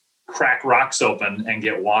 crack rocks open and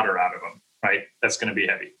get water out of them, right? That's going to be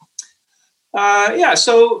heavy.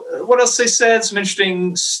 So what else they said? Some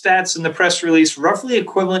interesting stats in the press release, roughly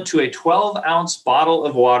equivalent to a 12-ounce bottle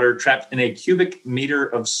of water trapped in a cubic meter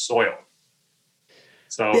of soil.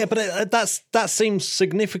 So yeah, but that seems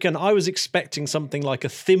significant. I was expecting something like a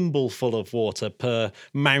thimbleful of water per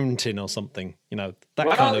mountain or something. Kind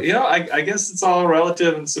of. I guess it's all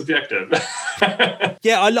relative and subjective.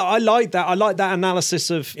 Yeah, I like that. I like that analysis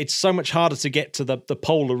of it's so much harder to get to the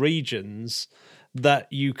polar regions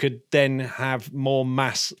that you could then have more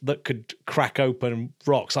mass that could crack open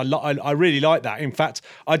rocks. I really like that. In fact,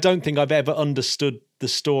 I don't think I've ever understood the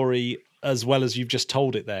story as well as you've just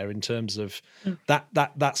told it there, in terms of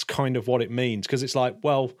that's kind of what it means. Because it's like,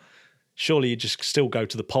 well, surely you just still go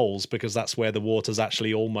to the poles because that's where the water's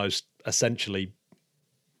actually almost essentially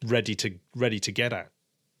ready to get at.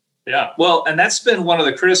 Yeah, well, and that's been one of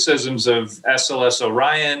the criticisms of SLS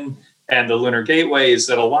Orion and the Lunar Gateway, is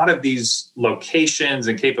that a lot of these locations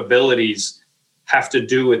and capabilities have to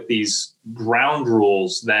do with these ground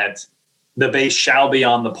rules that the base shall be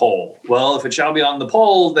on the pole. Well, if it shall be on the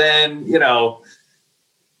pole, then,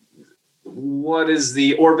 what is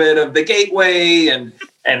the orbit of the gateway and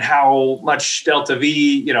how much delta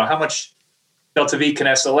V, how much delta V can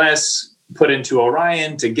SLS put into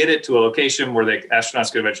Orion to get it to a location where the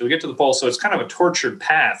astronauts could eventually get to the pole. So it's kind of a tortured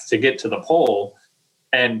path to get to the pole,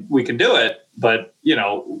 and we can do it. But,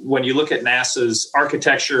 when you look at NASA's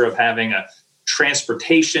architecture of having a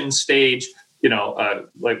transportation stage,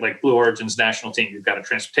 like Blue Origin's national team, you've got a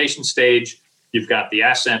transportation stage, you've got the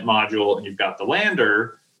ascent module, and you've got the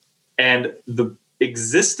lander. And the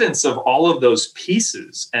existence of all of those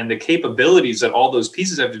pieces and the capabilities that all those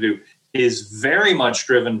pieces have to do is very much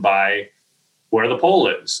driven by where the pole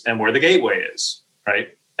is and where the gateway is,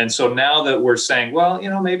 right? And so now that we're saying, well,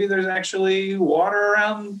 maybe there's actually water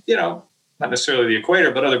around, not necessarily the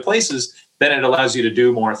equator, but other places, then it allows you to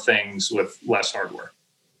do more things with less hardware.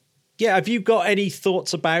 Yeah, have you got any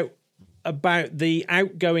thoughts about the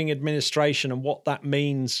outgoing administration and what that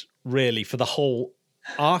means really for the whole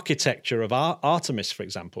architecture of Artemis, for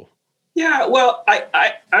example? Yeah, well,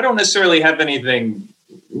 I don't necessarily have anything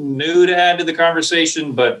new to add to the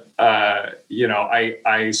conversation, but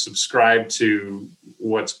I subscribe to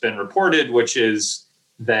what's been reported, which is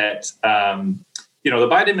that the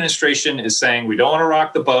Biden administration is saying we don't want to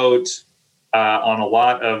rock the boat on a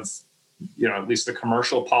lot of at least the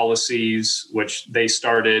commercial policies, which they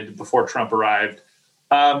started before Trump arrived.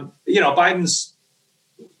 Biden's,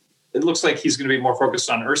 it looks like he's going to be more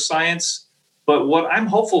focused on earth science. But what I'm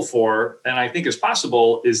hopeful for, and I think is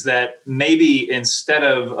possible, is that maybe instead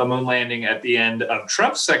of a moon landing at the end of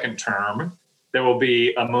Trump's second term, there will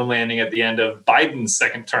be a moon landing at the end of Biden's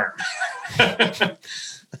second term,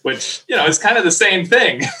 which, is kind of the same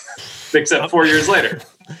thing, except 4 years later.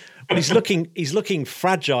 But he's looking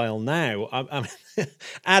fragile now.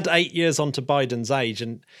 add 8 years onto Biden's age,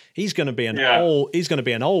 and he's going to be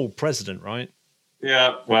an old president, right?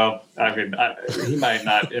 Yeah, well, I mean, he might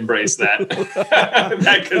not embrace that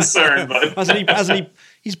that concern, but hasn't he?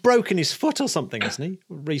 He's broken his foot or something, hasn't he?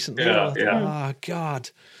 Recently. Yeah. Oh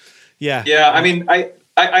God. Yeah. Yeah. I mean, I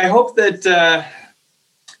hope that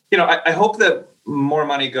I hope that more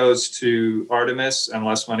money goes to Artemis and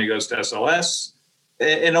less money goes to SLS,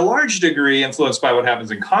 in a large degree influenced by what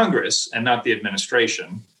happens in Congress and not the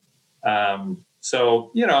administration.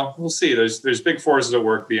 So we'll see. There's big forces at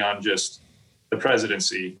work beyond just the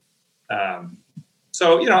presidency.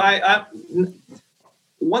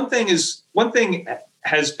 One thing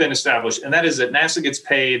has been established, and that is that NASA gets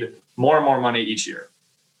paid more and more money each year,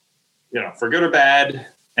 for good or bad.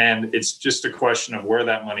 And it's just a question of where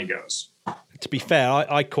that money goes. To be fair,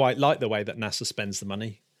 I quite like the way that NASA spends the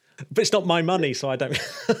money, but it's not my money, so I don't.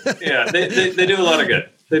 Yeah, they do a lot of good.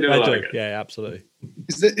 They do a lot of good. Yeah, absolutely.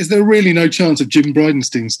 Is there really no chance of Jim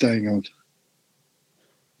Bridenstine staying on?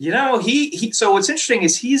 He so what's interesting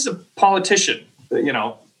is he's a politician,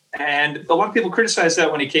 and a lot of people criticized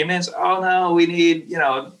that when he came in. So, oh no, we need,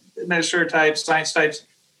 administrator types, science types.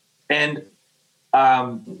 And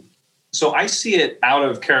so I see it out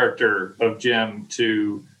of character of Jim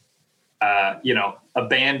to,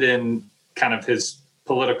 abandon kind of his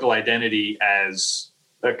political identity as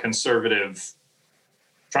a conservative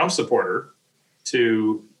Trump supporter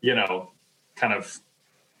to, kind of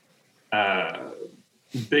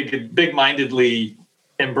big-mindedly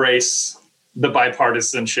embrace the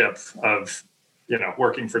bipartisanship of,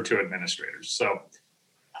 working for two administrators. So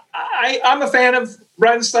I'm a fan of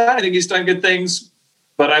Bridenstine. I think he's done good things,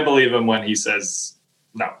 but I believe him when he says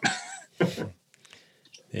no.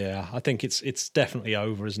 Yeah, I think it's definitely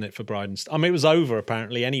over, isn't it, for Bridenstine? I mean, it was over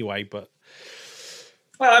apparently anyway, but...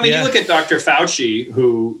 Well, I mean, you look at Dr. Fauci,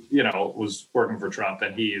 who, was working for Trump,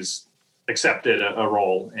 and he's accepted a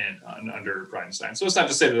role under Bridenstine. So it's not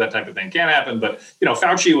to say that type of thing can't happen, but,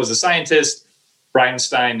 Fauci was a scientist.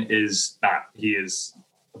 Bridenstine is not. He is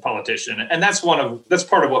a politician. And that's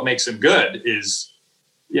part of what makes him good is,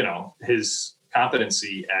 his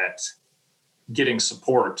competency at getting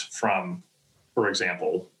support from, for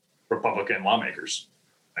example, Republican lawmakers.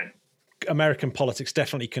 Right? American politics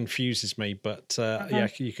definitely confuses me, but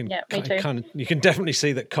you can you can definitely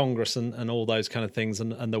see that Congress and all those kind of things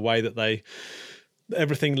and the way that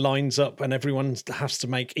everything lines up and everyone has to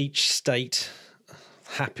make each state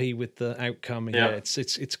happy with the outcome. Yeah, it's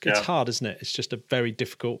hard, isn't it? It's just a very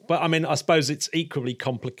difficult. But I mean, I suppose it's equally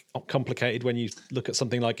complicated when you look at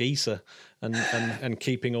something like ESA and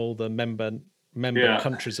keeping all the member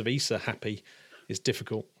countries of ESA happy is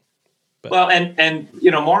difficult. But. Well, and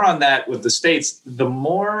more on that with the states, the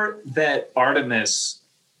more that Artemis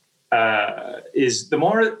the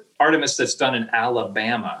more Artemis that's done in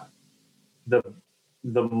Alabama, the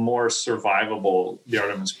more survivable the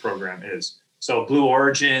Artemis program is. So Blue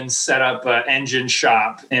Origin set up an engine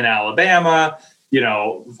shop in Alabama.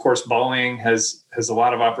 Of course, Boeing has a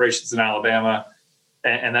lot of operations in Alabama,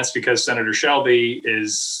 and that's because Senator Shelby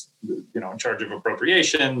is in charge of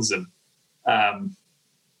appropriations and.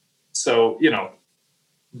 So,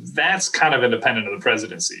 that's kind of independent of the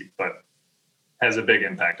presidency, but has a big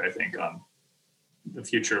impact, I think, on the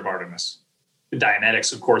future of Artemis.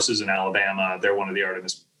 Dianetics, of course, is in Alabama. They're one of the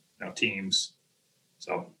Artemis teams.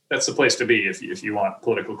 So that's the place to be if you want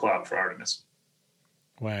political clout for Artemis.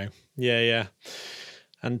 Wow. Yeah.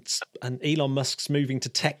 And Elon Musk's moving to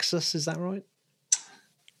Texas, is that right?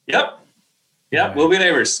 Yep. Yeah, we'll be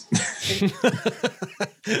neighbors.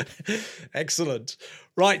 Excellent.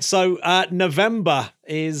 Right, so November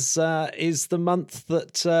is the month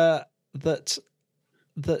that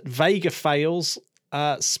Vega fails.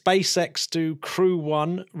 SpaceX do Crew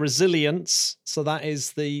 1 Resilience, so that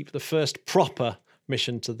is the first proper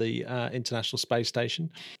mission to the International Space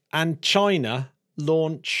Station, and China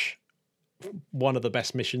launch one of the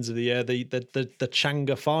best missions of the year, the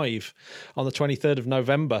Chang'e 5 on the 23rd of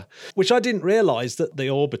November, which I didn't realise that the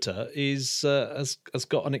orbiter has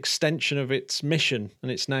got an extension of its mission, and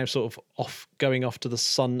it's now sort of going off to the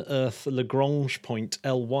Sun-Earth Lagrange point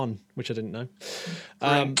L1, which I didn't know.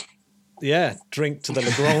 Drink to the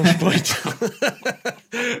Lagrange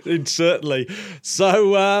point. Certainly.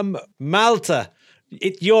 So Malta,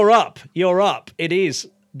 you're up. It is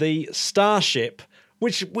the Starship.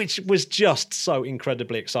 Which was just so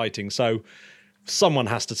incredibly exciting. So someone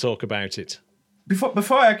has to talk about it.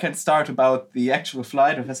 Before I can start about the actual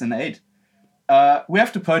flight of SN8, we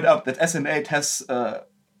have to point out that SN8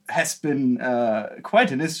 has been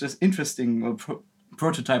quite an interesting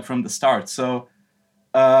prototype from the start. So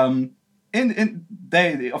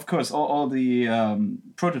they of course all the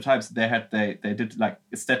prototypes they had, they did like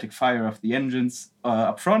a static fire of the engines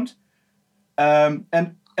up front,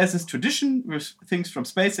 and as is tradition with things from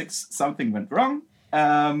SpaceX, something went wrong,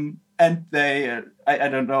 and they I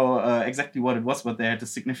don't know exactly what it was, but they had a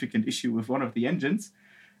significant issue with one of the engines,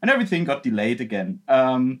 and everything got delayed again,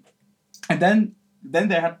 and then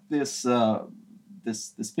they had this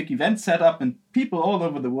big event set up, and people all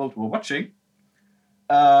over the world were watching.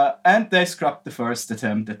 And they scrapped the first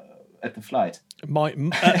attempt at the flight.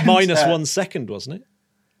 Minus 1 second, wasn't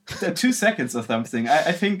it? 2 seconds or something.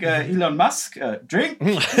 I think Elon Musk, drink,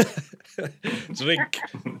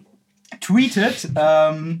 tweeted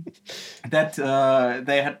that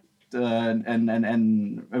they had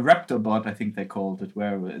a Raptor bot, I think they called it,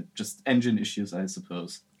 where just engine issues, I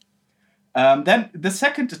suppose. Then the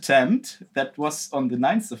second attempt, that was on the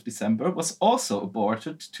 9th of December, was also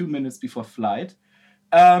aborted 2 minutes before flight.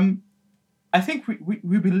 I think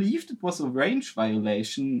we believed it was a range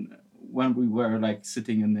violation when we were like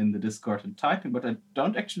sitting in the Discord and typing, but I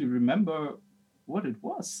don't actually remember what it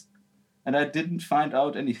was. And I didn't find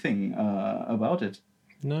out anything about it.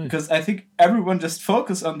 No. Because I think everyone just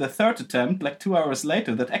focused on the third attempt, like 2 hours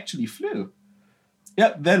later, that actually flew.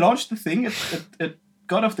 Yeah, they launched the thing, it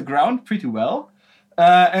got off the ground pretty well,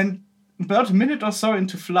 and about a minute or so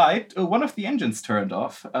into flight, one of the engines turned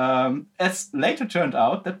off. As later turned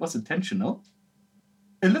out, that was intentional.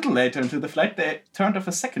 A little later into the flight, they turned off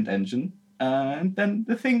a second engine, and then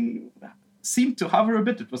the thing seemed to hover a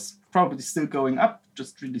bit. It was probably still going up,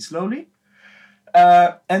 just really slowly.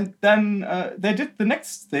 And then they did the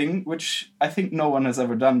next thing, which I think no one has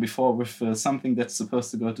ever done before with something that's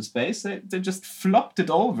supposed to go to space. They just flopped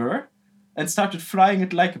it over and started flying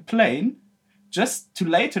it like a plane, just to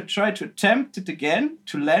later try to attempt it again,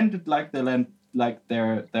 to land it like they land like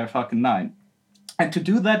their Falcon 9. And to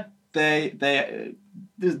do that,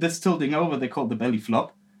 this tilting over, they call the belly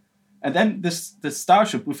flop. And then this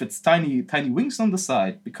Starship with its tiny wings on the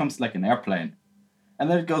side becomes like an airplane. And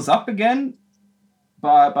then it goes up again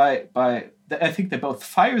by I think they both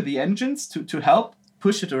fire the engines to help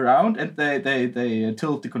push it around, and they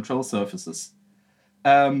tilt the control surfaces.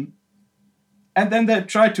 And then they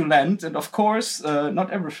tried to land, and of course, not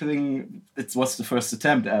everything. It was the first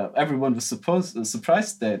attempt. Everyone was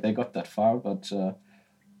surprised they got that far, but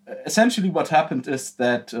essentially, what happened is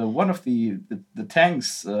that one of the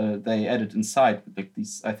tanks they added inside, like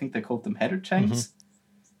these, I think they called them header tanks,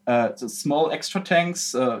 so small extra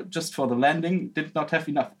tanks just for the landing, did not have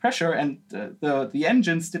enough pressure, and the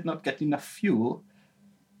engines did not get enough fuel.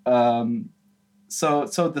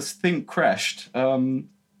 So this thing crashed.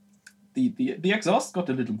 The exhaust got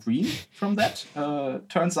a little green from that.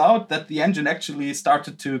 Turns out that the engine actually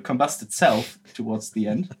started to combust itself towards the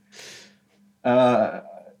end.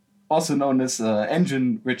 Also known as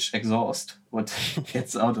engine-rich exhaust, what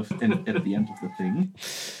gets out at the end of the thing.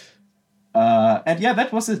 And yeah,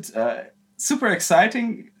 that was it. Super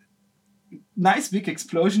exciting. Nice big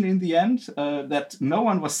explosion in the end that no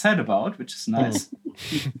one was sad about, which is nice.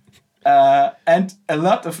 And a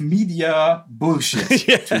lot of media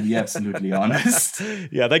bullshit, to be absolutely honest.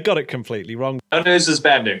 Yeah, they got it completely wrong. No news is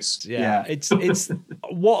bad news. Yeah, it's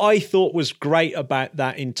what I thought was great about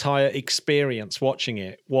that entire experience watching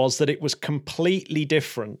it was that it was completely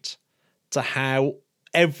different to how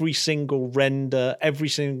every single render, every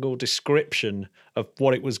single description of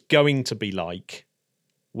what it was going to be like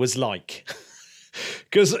was like.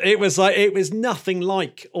 Because it was nothing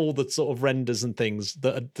like all the sort of renders and things,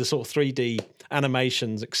 the sort of 3D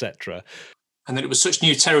animations, etc. And then it was such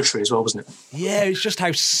new territory as well, wasn't it? Yeah, it's just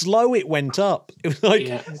how slow it went up. It was like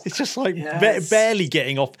it's just like barely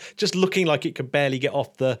getting off, just looking like it could barely get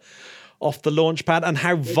off the launch pad, and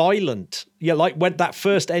how violent. Yeah, like when that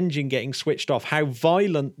first engine getting switched off, how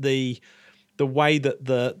violent the way that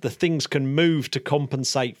the things can move to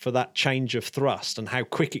compensate for that change of thrust and how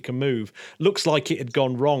quick it can move. Looks like it had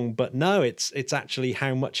gone wrong, but no, it's actually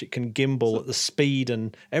how much it can gimbal at the speed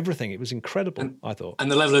and everything. It was incredible, I thought.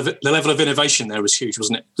 And the level of innovation there was huge,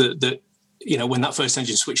 wasn't it? The when that first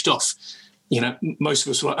engine switched off, most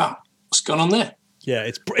of us were like, what's going on there? Yeah,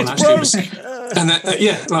 it's broke. It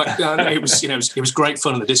was great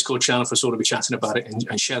fun on the Discord channel for us all to be chatting about it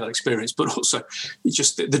and share that experience. But also, it's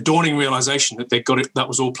just the dawning realization that they got it. That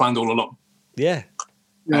was all planned all along. Yeah.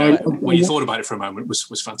 When you thought about it for a moment,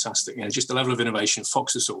 was fantastic. Just the level of innovation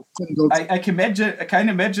foxed us all. I can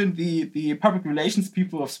imagine the public relations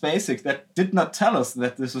people of SpaceX that did not tell us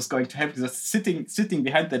that this was going to happen, just sitting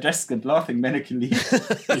behind their desk and laughing manically.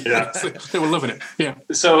 Yeah, they were loving it. Yeah.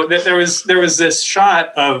 So there was this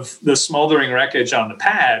shot of the smoldering wreckage on the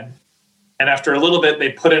pad, And after a little bit, they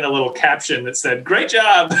put in a little caption that said, "Great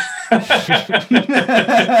job."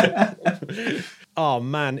 Oh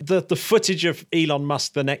man, the footage of Elon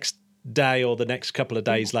Musk the next day or the next couple of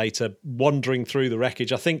days later wandering through the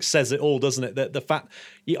wreckage, I think says it all, doesn't it? That the fact,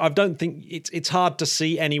 I don't think it's hard to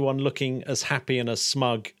see anyone looking as happy and as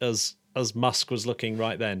smug as Musk was looking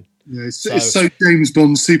right then. Yeah, it's so James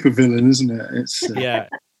Bond supervillain, isn't it? It's yeah,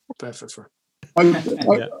 perfect for. I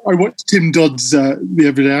watched Tim Dodd's The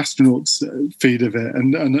Everyday Astronauts feed of it,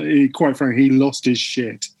 and he, quite frankly, he lost his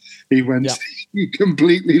shit. He went, he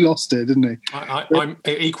completely lost it, didn't he? I'm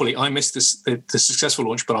equally. I missed the successful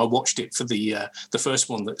launch, but I watched it for the first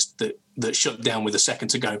one that shut down with a second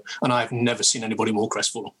to go, and I've never seen anybody more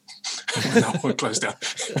crestfallen when that one closed down.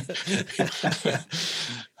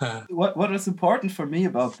 What is important for me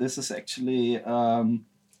about this is actually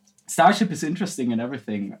Starship is interesting and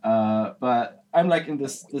everything, but I'm like in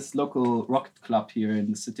this local rocket club here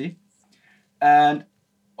in the city, and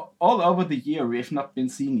all over the year we have not been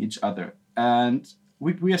seeing each other, and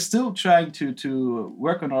we are still trying to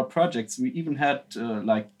work on our projects. We even had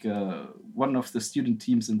one of the student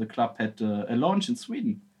teams in the club had a launch in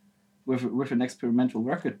Sweden with an experimental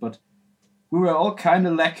rocket, but we were all kind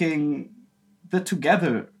of lacking the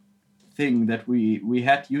together thing that we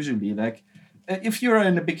had usually. Like, if you're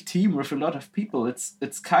in a big team with a lot of people,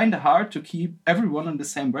 it's kind of hard to keep everyone on the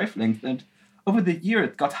same wavelength. And over the year,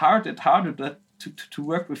 it got harder to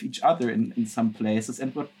work with each other in some places.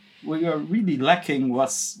 And what we were really lacking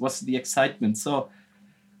was the excitement. So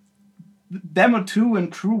Demo 2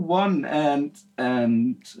 and Crew 1 and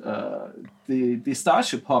the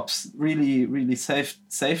Starship hops really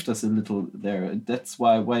saved us a little there. And that's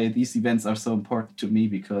why these events are so important to me,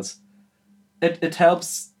 because it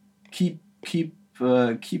helps keep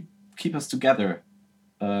us together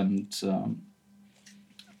and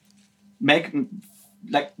make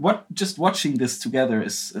just watching this together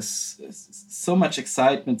is so much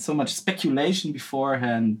excitement, so much speculation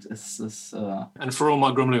beforehand. And for all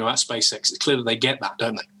my grumbling about SpaceX, it's clear that they get that,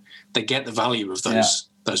 don't they? They get the value of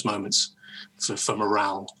those moments for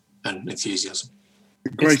morale and enthusiasm.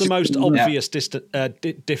 It's the most obvious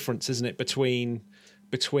difference, isn't it, between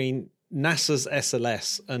NASA's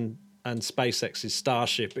SLS and SpaceX's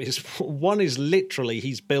Starship? Is one is literally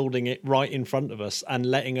he's building it right in front of us and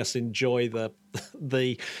letting us enjoy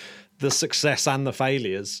the success and the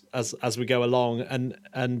failures as we go along, and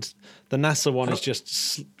the NASA one is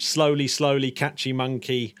just slowly catchy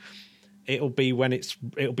monkey. It'll be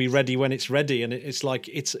ready when it's ready, and it's like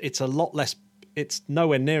it's a lot less. It's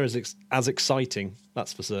nowhere near as exciting,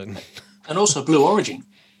 that's for certain. And also Blue Origin.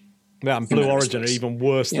 Yeah, and Blue Origin are even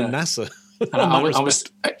worse than NASA.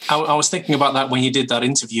 I was thinking about that when you did that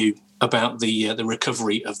interview about the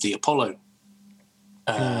recovery of the Apollo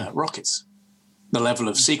rockets, the level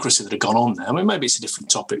of secrecy that had gone on there. I mean, maybe it's a different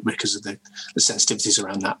topic because of the sensitivities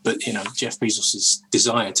around that, but Jeff Bezos's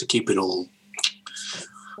desire to keep it all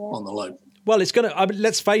on the low. Well, it's going to.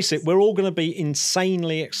 Let's face it. We're all going to be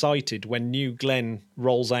insanely excited when New Glenn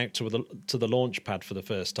rolls out to the launch pad for the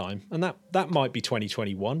first time, and that might be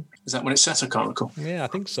 2021. Is that when it's set? I can't recall. Yeah, I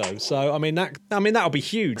think so. So, that'll be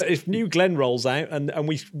huge if New Glenn rolls out and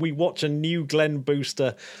we watch a New Glenn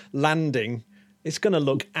booster landing. It's going to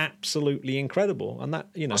look absolutely incredible, and that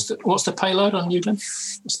What's the payload on New Glenn?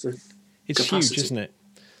 It's huge, isn't it?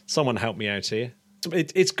 Someone help me out here.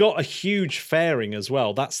 It's got a huge fairing as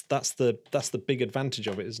well. That's the big advantage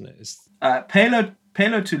of it, isn't it? It's payload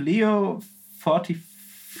to LEO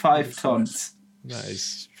 45 tons. That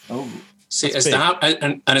is. Oh, see, as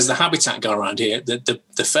the habitat guy around here,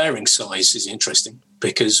 the fairing size is interesting,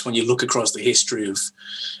 because when you look across the history of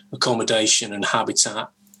accommodation and habitat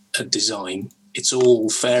design, it's all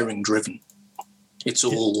fairing driven. It's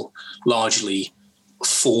all largely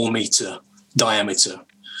 4-meter diameter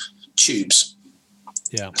tubes.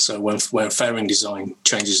 Yeah. So when fairing design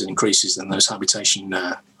changes and increases, then those habitation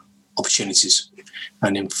opportunities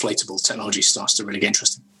and inflatable technology starts to really get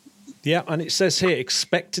interesting. Yeah, and it says here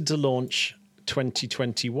expected to launch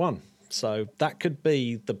 2021. So that could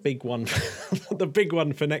be the big one, the big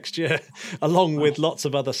one for next year, along with lots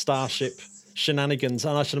of other Starship shenanigans.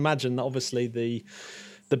 And I should imagine that obviously the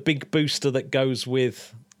big booster that goes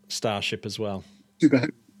with Starship as well. Super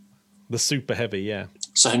Heavy. The Super Heavy, yeah.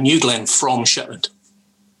 So New Glenn from Shetland.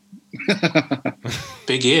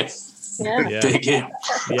 Big year. Yeah. Big year.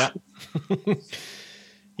 Yeah.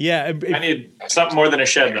 Yeah. I need something more than a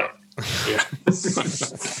shed, though. Yeah.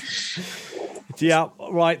 Yeah,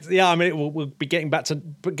 right. Yeah, I mean, we'll be getting back to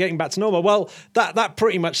normal. Well, that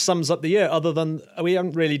pretty much sums up the year. Other than we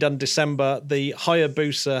haven't really done December. The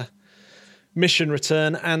Hayabusa mission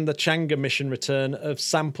return and the Chang'e mission return of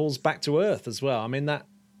samples back to Earth as well. I mean,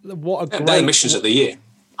 what a great... They're the missions of the year.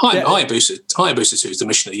 Hayabusa 2 is the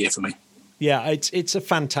mission of the year for me. Yeah, it's a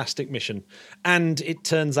fantastic mission. And it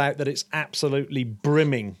turns out that it's absolutely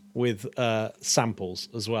brimming with samples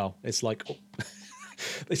as well. It's like...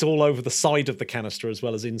 it's all over the side of the canister as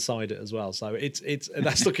well as inside it as well. So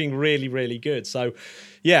that's looking really, really good. So,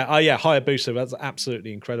 Hayabusa, that's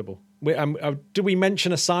absolutely incredible. Did we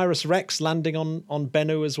mention Osiris-Rex landing on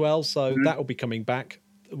Bennu as well? So that will be coming back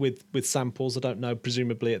with samples. I don't know,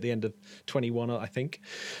 presumably at the end of 21, I think.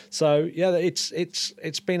 So yeah, it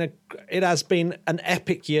has been an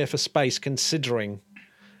epic year for space, considering.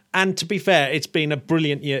 And to be fair, it's been a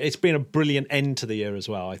brilliant year. It's been a brilliant end to the year as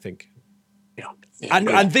well, I think. Yeah,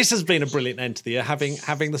 and this has been a brilliant end to the year, having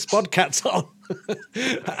the Spodcats on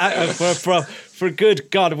for a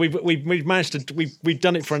good God. We've managed to we've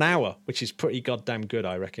done it for an hour, which is pretty goddamn good,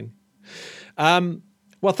 I reckon.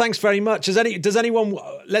 Well, thanks very much. Does anyone?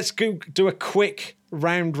 Let's go do a quick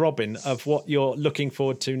round robin of what you're looking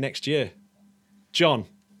forward to next year. John,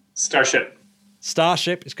 Starship. It's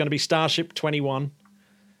going to be Starship 21.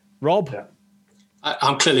 Rob. Yeah.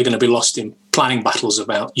 I'm clearly going to be lost in planning battles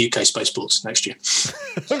about UK spaceports next year.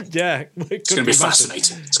 Yeah. It's going to be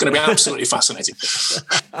fascinating. It's going to be absolutely fascinating.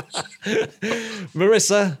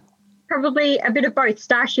 Marissa? Probably a bit of both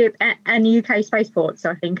Starship and UK spaceports,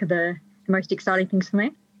 I think, are the most exciting things for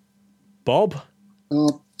me. Bob?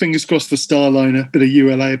 Fingers crossed for Starliner, bit of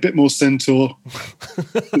ULA, a bit more Centaur,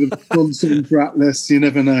 bit of Johnson for Atlas, you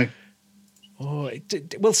never know. Oh,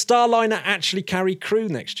 will Starliner actually carry crew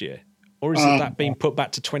next year? Or is that being put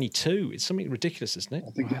back to 22? It's something ridiculous, isn't it?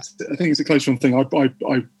 I think it's a close run thing.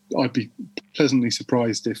 I'd be pleasantly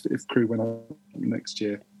surprised if crew went up next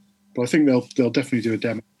year, but I think they'll definitely do a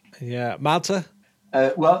demo. Yeah, Malta.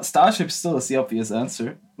 Well, Starship still is the obvious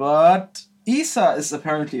answer, but ESA is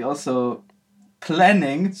apparently also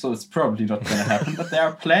planning. So it's probably not going to happen, but they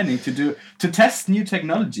are planning to test new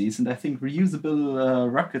technologies, and I think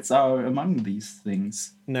reusable rockets are among these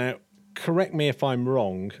things. Now, correct me if I'm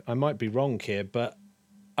wrong. I might be wrong here, but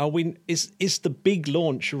is the big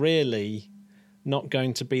launch really not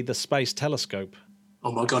going to be the Space Telescope?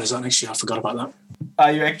 Oh my God, is that next year? I forgot about that.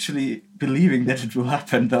 Are you actually believing that it will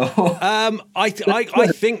happen, though? I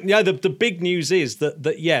think the big news is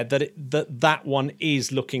that one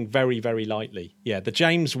is looking very, very likely. Yeah, the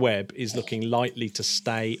James Webb is looking likely to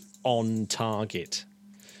stay on target.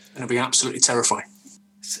 It'll be absolutely terrifying.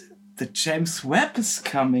 The James Webb is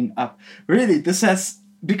coming up. Really,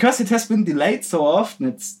 because it has been delayed so often,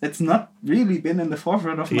 it's not really been in the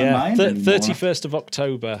forefront of my mind anymore. 31st of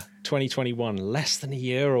October, 2021, less than a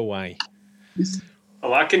year away. A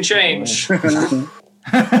lot can change. Is it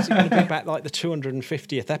going to be back like the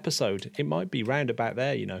 250th episode? It might be round about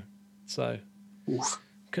there, So,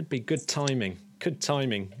 could be good timing. Good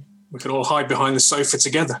timing. We could all hide behind the sofa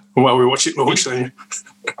together while we watch it launch. Then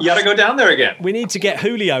you got to go down there again. We need to get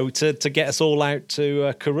Julio to get us all out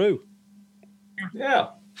to Karoo. Yeah.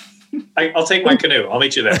 I'll take my canoe. I'll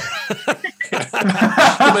meet you there. You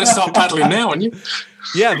better start paddling now, aren't you?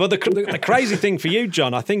 Yeah, but the crazy thing for you,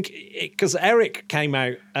 John, I think, because Eric came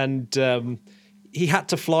out and he had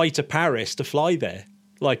to fly to Paris to fly there.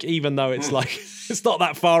 Like, even though it's it's not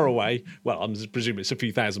that far away. Well, I'm presuming it's a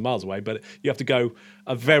few thousand miles away, but you have to go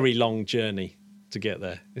a very long journey to get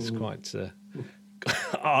there. It's quite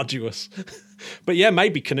arduous. But yeah,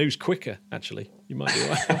 maybe canoe's quicker, actually. You might be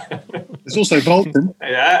right. There's also Vulcan.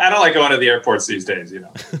 I don't like going to the airports these days,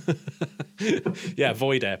 Yeah,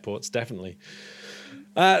 avoid airports, definitely.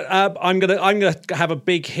 I'm gonna have a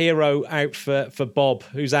big hero out for Bob,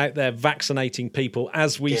 who's out there vaccinating people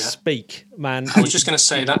as we speak. Man, I was just going to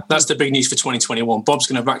say that's the big news for 2021. Bob's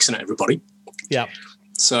going to vaccinate everybody. Yeah.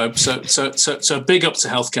 So big up to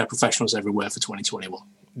healthcare professionals everywhere for 2021.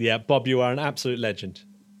 Yeah, Bob, you are an absolute legend.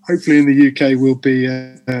 Hopefully, in the UK, we'll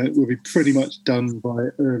be pretty much done by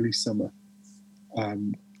early summer.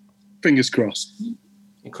 Fingers crossed.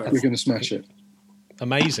 Incredible. We're going to smash it.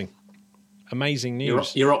 Amazing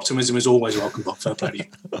news. Your optimism is always welcome, Bob. Fair play to you.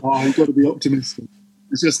 You've got to be optimistic.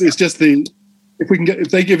 It's just if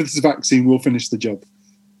they give us the vaccine, we'll finish the job.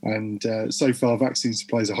 And so far, vaccine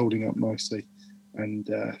supplies are holding up nicely. And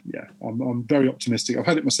I'm very optimistic. I've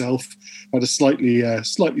had it myself. I had a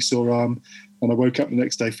slightly sore arm, and I woke up the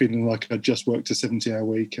next day feeling like I'd just worked a 70-hour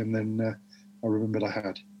week, and then I remembered I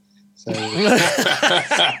had. So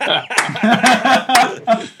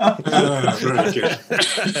very good.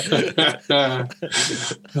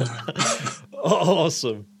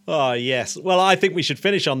 Awesome. Oh, yes. Well, I think we should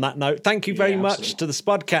finish on that note. Thank you very much to the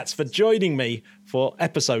Spodcats for joining me for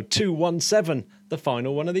episode 217, the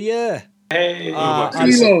final one of the year. Hey,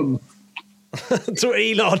 Elon. To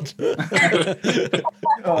Elon.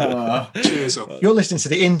 Cheers. You're listening to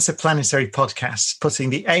the Interplanetary Podcast, putting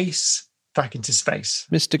the ace back into space.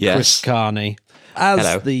 Mr. Yes. Chris Carney, as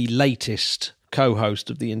Hello. the latest co-host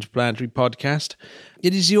of the Interplanetary Podcast,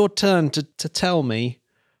 it is your turn to tell me,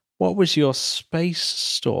 what was your space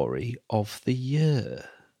story of the year?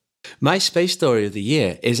 My space story of the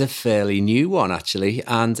year is a fairly new one, actually,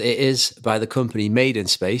 and it is by the company Made in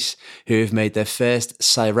Space, who have made their first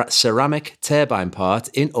ceramic turbine part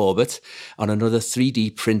in orbit on another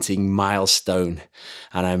 3D printing milestone.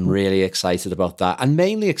 And I'm really excited about that, and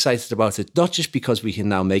mainly excited about it, not just because we can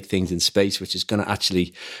now make things in space, which is going to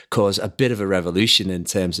actually cause a bit of a revolution in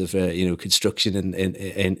terms of construction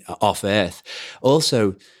in off Earth.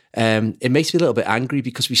 Also, it makes me a little bit angry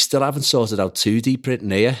because we still haven't sorted out 2D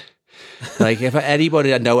printing here. Like, if I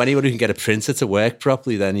know anyone who can get a printer to work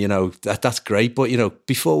properly, then, that's great. But,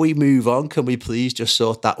 before we move on, can we please just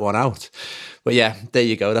sort that one out? But yeah, there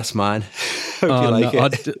you go. That's mine. Hope you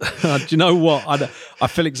like it. Do you know what? I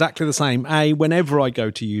feel exactly the same. Whenever I go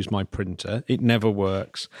to use my printer, it never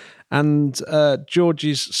works. And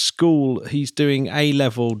George's school, he's doing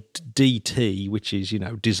A-level DT, which is,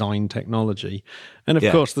 design technology. And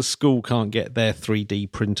of course, the school can't get their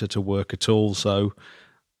 3D printer to work at all. So,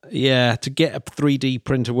 yeah, to get a 3D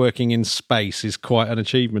printer working in space is quite an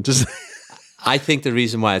achievement, isn't it? I think the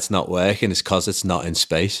reason why it's not working is because it's not in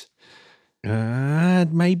space.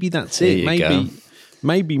 Maybe that's There it. you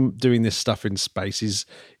Maybe doing this stuff in space is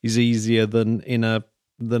easier than in a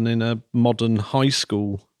modern high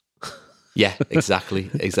school. Yeah, exactly.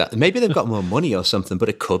 Maybe they've got more money or something, but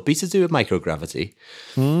it could be to do with microgravity.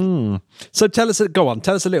 So tell us a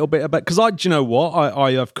little bit about, because do you know what?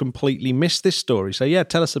 I have completely missed this story. So yeah,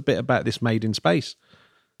 tell us a bit about this Made in Space.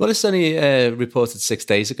 Well, it's only reported 6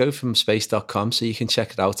 days ago from space.com, so you can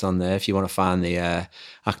check it out on there if you want to find the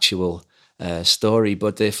actual story.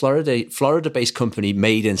 But the Florida-based company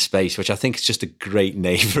Made in Space, which I think is just a great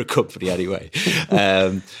name for a company anyway,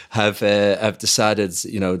 have decided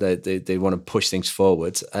that they want to push things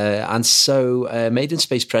forward. And so Made in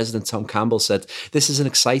Space President Tom Campbell said, "This is an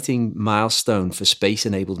exciting milestone for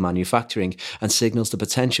space-enabled manufacturing and signals the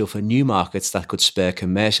potential for new markets that could spur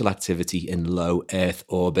commercial activity in low Earth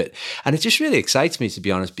orbit." And it just really excites me, to be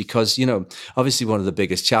honest, because, obviously one of the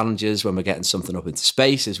biggest challenges when we're getting something up into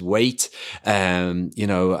space is weight. If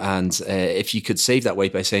you could save that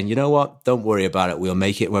weight by saying, you know what, don't worry about it, we'll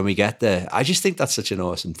make it when we get there. I just think that's such an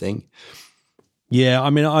awesome thing. Yeah, I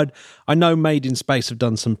mean, I know Made in Space have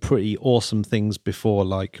done some pretty awesome things before,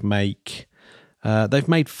 like they've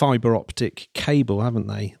made fiber optic cable, haven't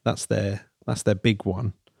they? That's their big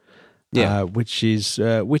one. Yeah, which is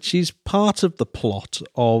part of the plot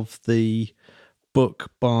of the book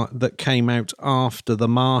that came out after The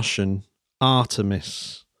Martian,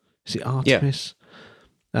 Artemis. Is it Artemis?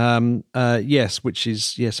 Yeah. Yes, which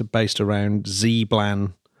is based around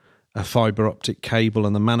Z-Blan, a fiber optic cable,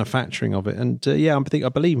 and the manufacturing of it. And I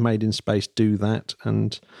believe Made in Space do that.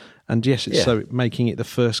 And yes, it's so making it the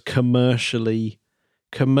first commercial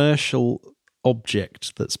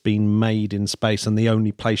object that's been made in space, and the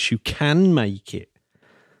only place you can make it.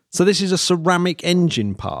 So this is a ceramic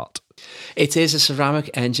engine part. It is a ceramic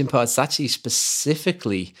engine part. It's actually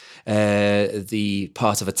specifically the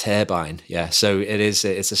part of a turbine. Yeah, so it's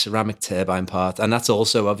a ceramic turbine part, and that's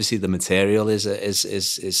also obviously the material is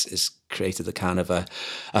created a kind of a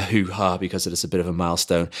hoo-ha because it is a bit of a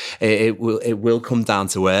milestone. It will come down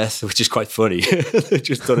to Earth, which is quite funny. They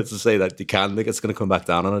just done it to say that they can. I think it's going to come back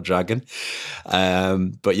down on a Dragon.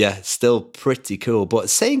 But yeah, still pretty cool. But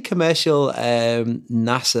saying commercial,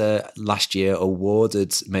 NASA last year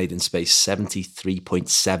awarded Made in Space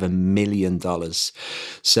 $73.7 million.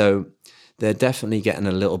 So they're definitely getting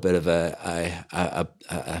a little bit of a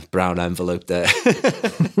brown envelope there,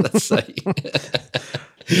 let's say.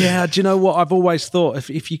 Yeah, do you know what? I've always thought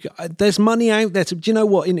if you there's money out there. Do you know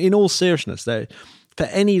what? In all seriousness, there for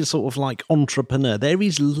any sort of like entrepreneur, there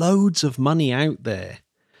is loads of money out there.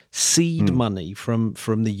 Seed money from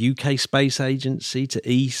the UK Space Agency to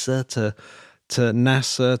ESA to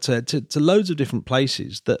NASA to loads of different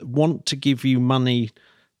places that want to give you money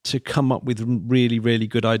to come up with really, really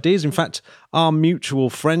good ideas. In fact, our mutual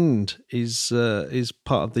friend is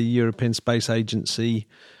part of the European Space Agency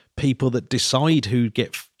people that decide who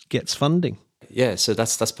gets funding. Yeah, so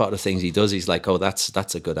that's part of the things he does. He's like, oh,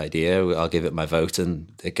 that's a good idea. I'll give it my vote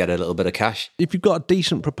and get a little bit of cash. If you've got a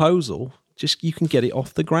decent proposal, you can get it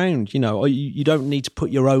off the ground. You don't need to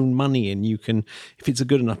put your own money in. You can, if it's a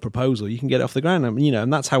good enough proposal, you can get it off the ground.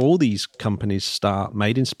 And that's how all these companies start.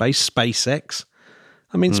 Made in Space, SpaceX.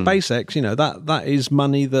 SpaceX. That is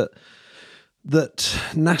money that that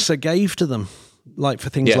NASA gave to them. Like for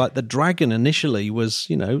things like the Dragon initially was,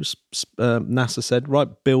 NASA said,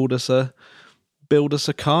 right, build us a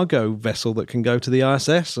cargo vessel that can go to the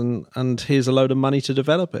ISS, and here's a load of money to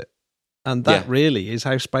develop it. And that really is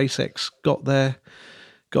how SpaceX got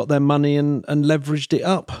their money and leveraged it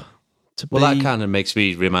up. That kind of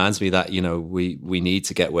reminds me that, we need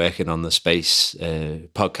to get working on the space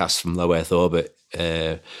podcast from low Earth orbit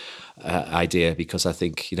idea, because I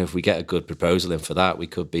think, if we get a good proposal in for that, we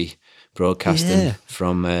could be broadcasting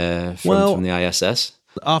from the ISS.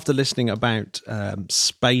 After listening about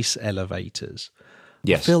space elevators,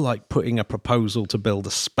 I feel like putting a proposal to build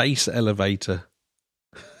a space elevator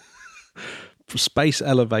for space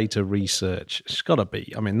elevator research. It's got to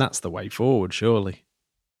be. I mean, that's the way forward, surely.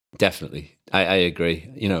 Definitely. I agree.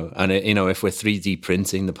 And if we're 3D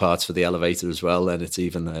printing the parts for the elevator as well, then it's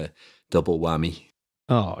even a double whammy.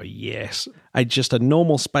 Oh, yes. Just a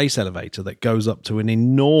normal space elevator that goes up to an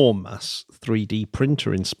enormous 3D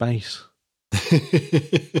printer in space.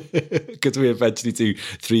 Could we eventually do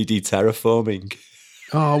 3D terraforming?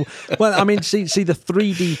 Oh, well, I mean, see, the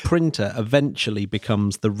 3D printer eventually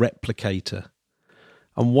becomes the replicator.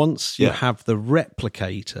 And once you have the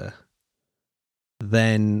replicator,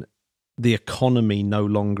 then the economy no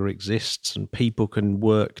longer exists and people can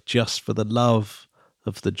work just for the love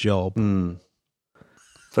of the job.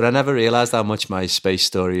 But I never realised how much my space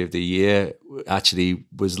story of the year actually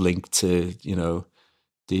was linked to,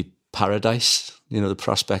 the paradise, the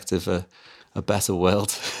prospect of a better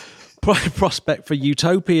world. Prospect for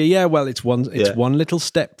utopia, yeah. Well, it's one little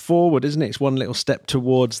step forward, isn't it? It's one little step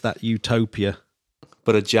towards that utopia.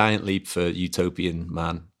 But a giant leap for utopian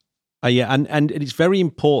man. And it's very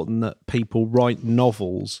important that people write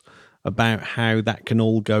novels about how that can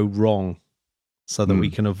all go wrong, so that we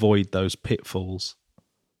can avoid those pitfalls.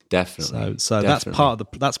 Definitely. So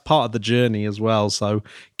definitely. that's part of the journey as well. So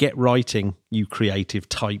get writing, you creative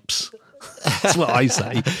types. That's what I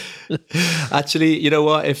say. Actually, you know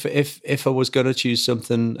what? If I was going to choose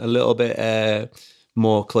something a little bit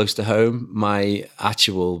more close to home, my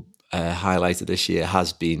actual highlight of this year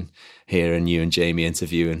has been hearing you and Jamie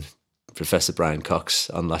interviewing Professor Brian Cox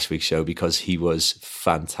on last week's show, because he was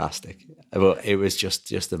fantastic. It was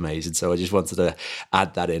just amazing. So I just wanted to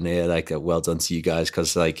add that in here, like, well done to you guys,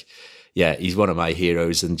 because he's one of my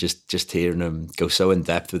heroes, and just hearing him go so in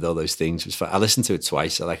depth with all those things was fun. I listened to it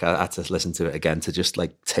twice. I had to listen to it again to just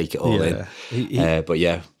take it all in.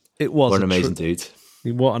 It was an amazing dude.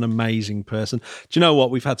 What an amazing person. Do you know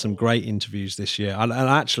what? We've had some great interviews this year. And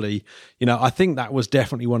actually, I think that was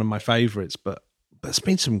definitely one of my favourites, but there's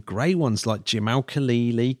been some great ones like Jim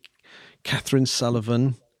Al-Khalili, Catherine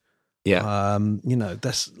Sullivan. Yeah.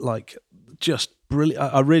 That's like just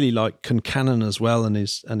brilliant. I really like Concannon as well, and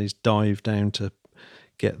his dive down to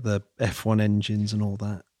get the F1 engines and all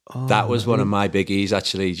that. That was one of my biggies,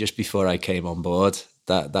 actually, just before I came on board,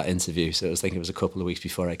 that interview. So I think it was a couple of weeks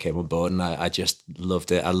before I came on board, and I just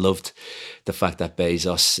loved it. I loved the fact that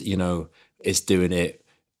Bezos, is doing it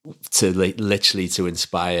to literally to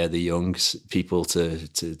inspire the young people to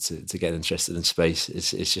get interested in space.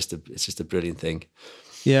 It's just a brilliant thing.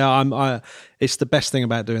 Yeah, it's the best thing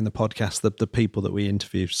about doing the podcast, the people that we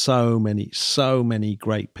interview. So many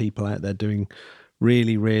great people out there doing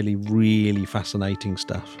really, really, really fascinating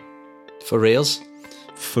stuff. For reals?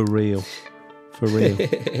 For real.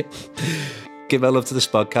 Give my love to the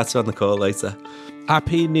Spodcats on the call later.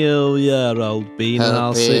 Happy New Year, old bean.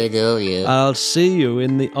 I'll see you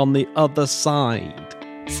on the other side.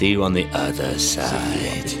 See you on the other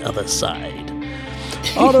side.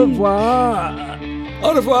 Au revoir.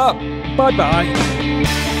 Au revoir.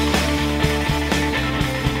 Bye-bye.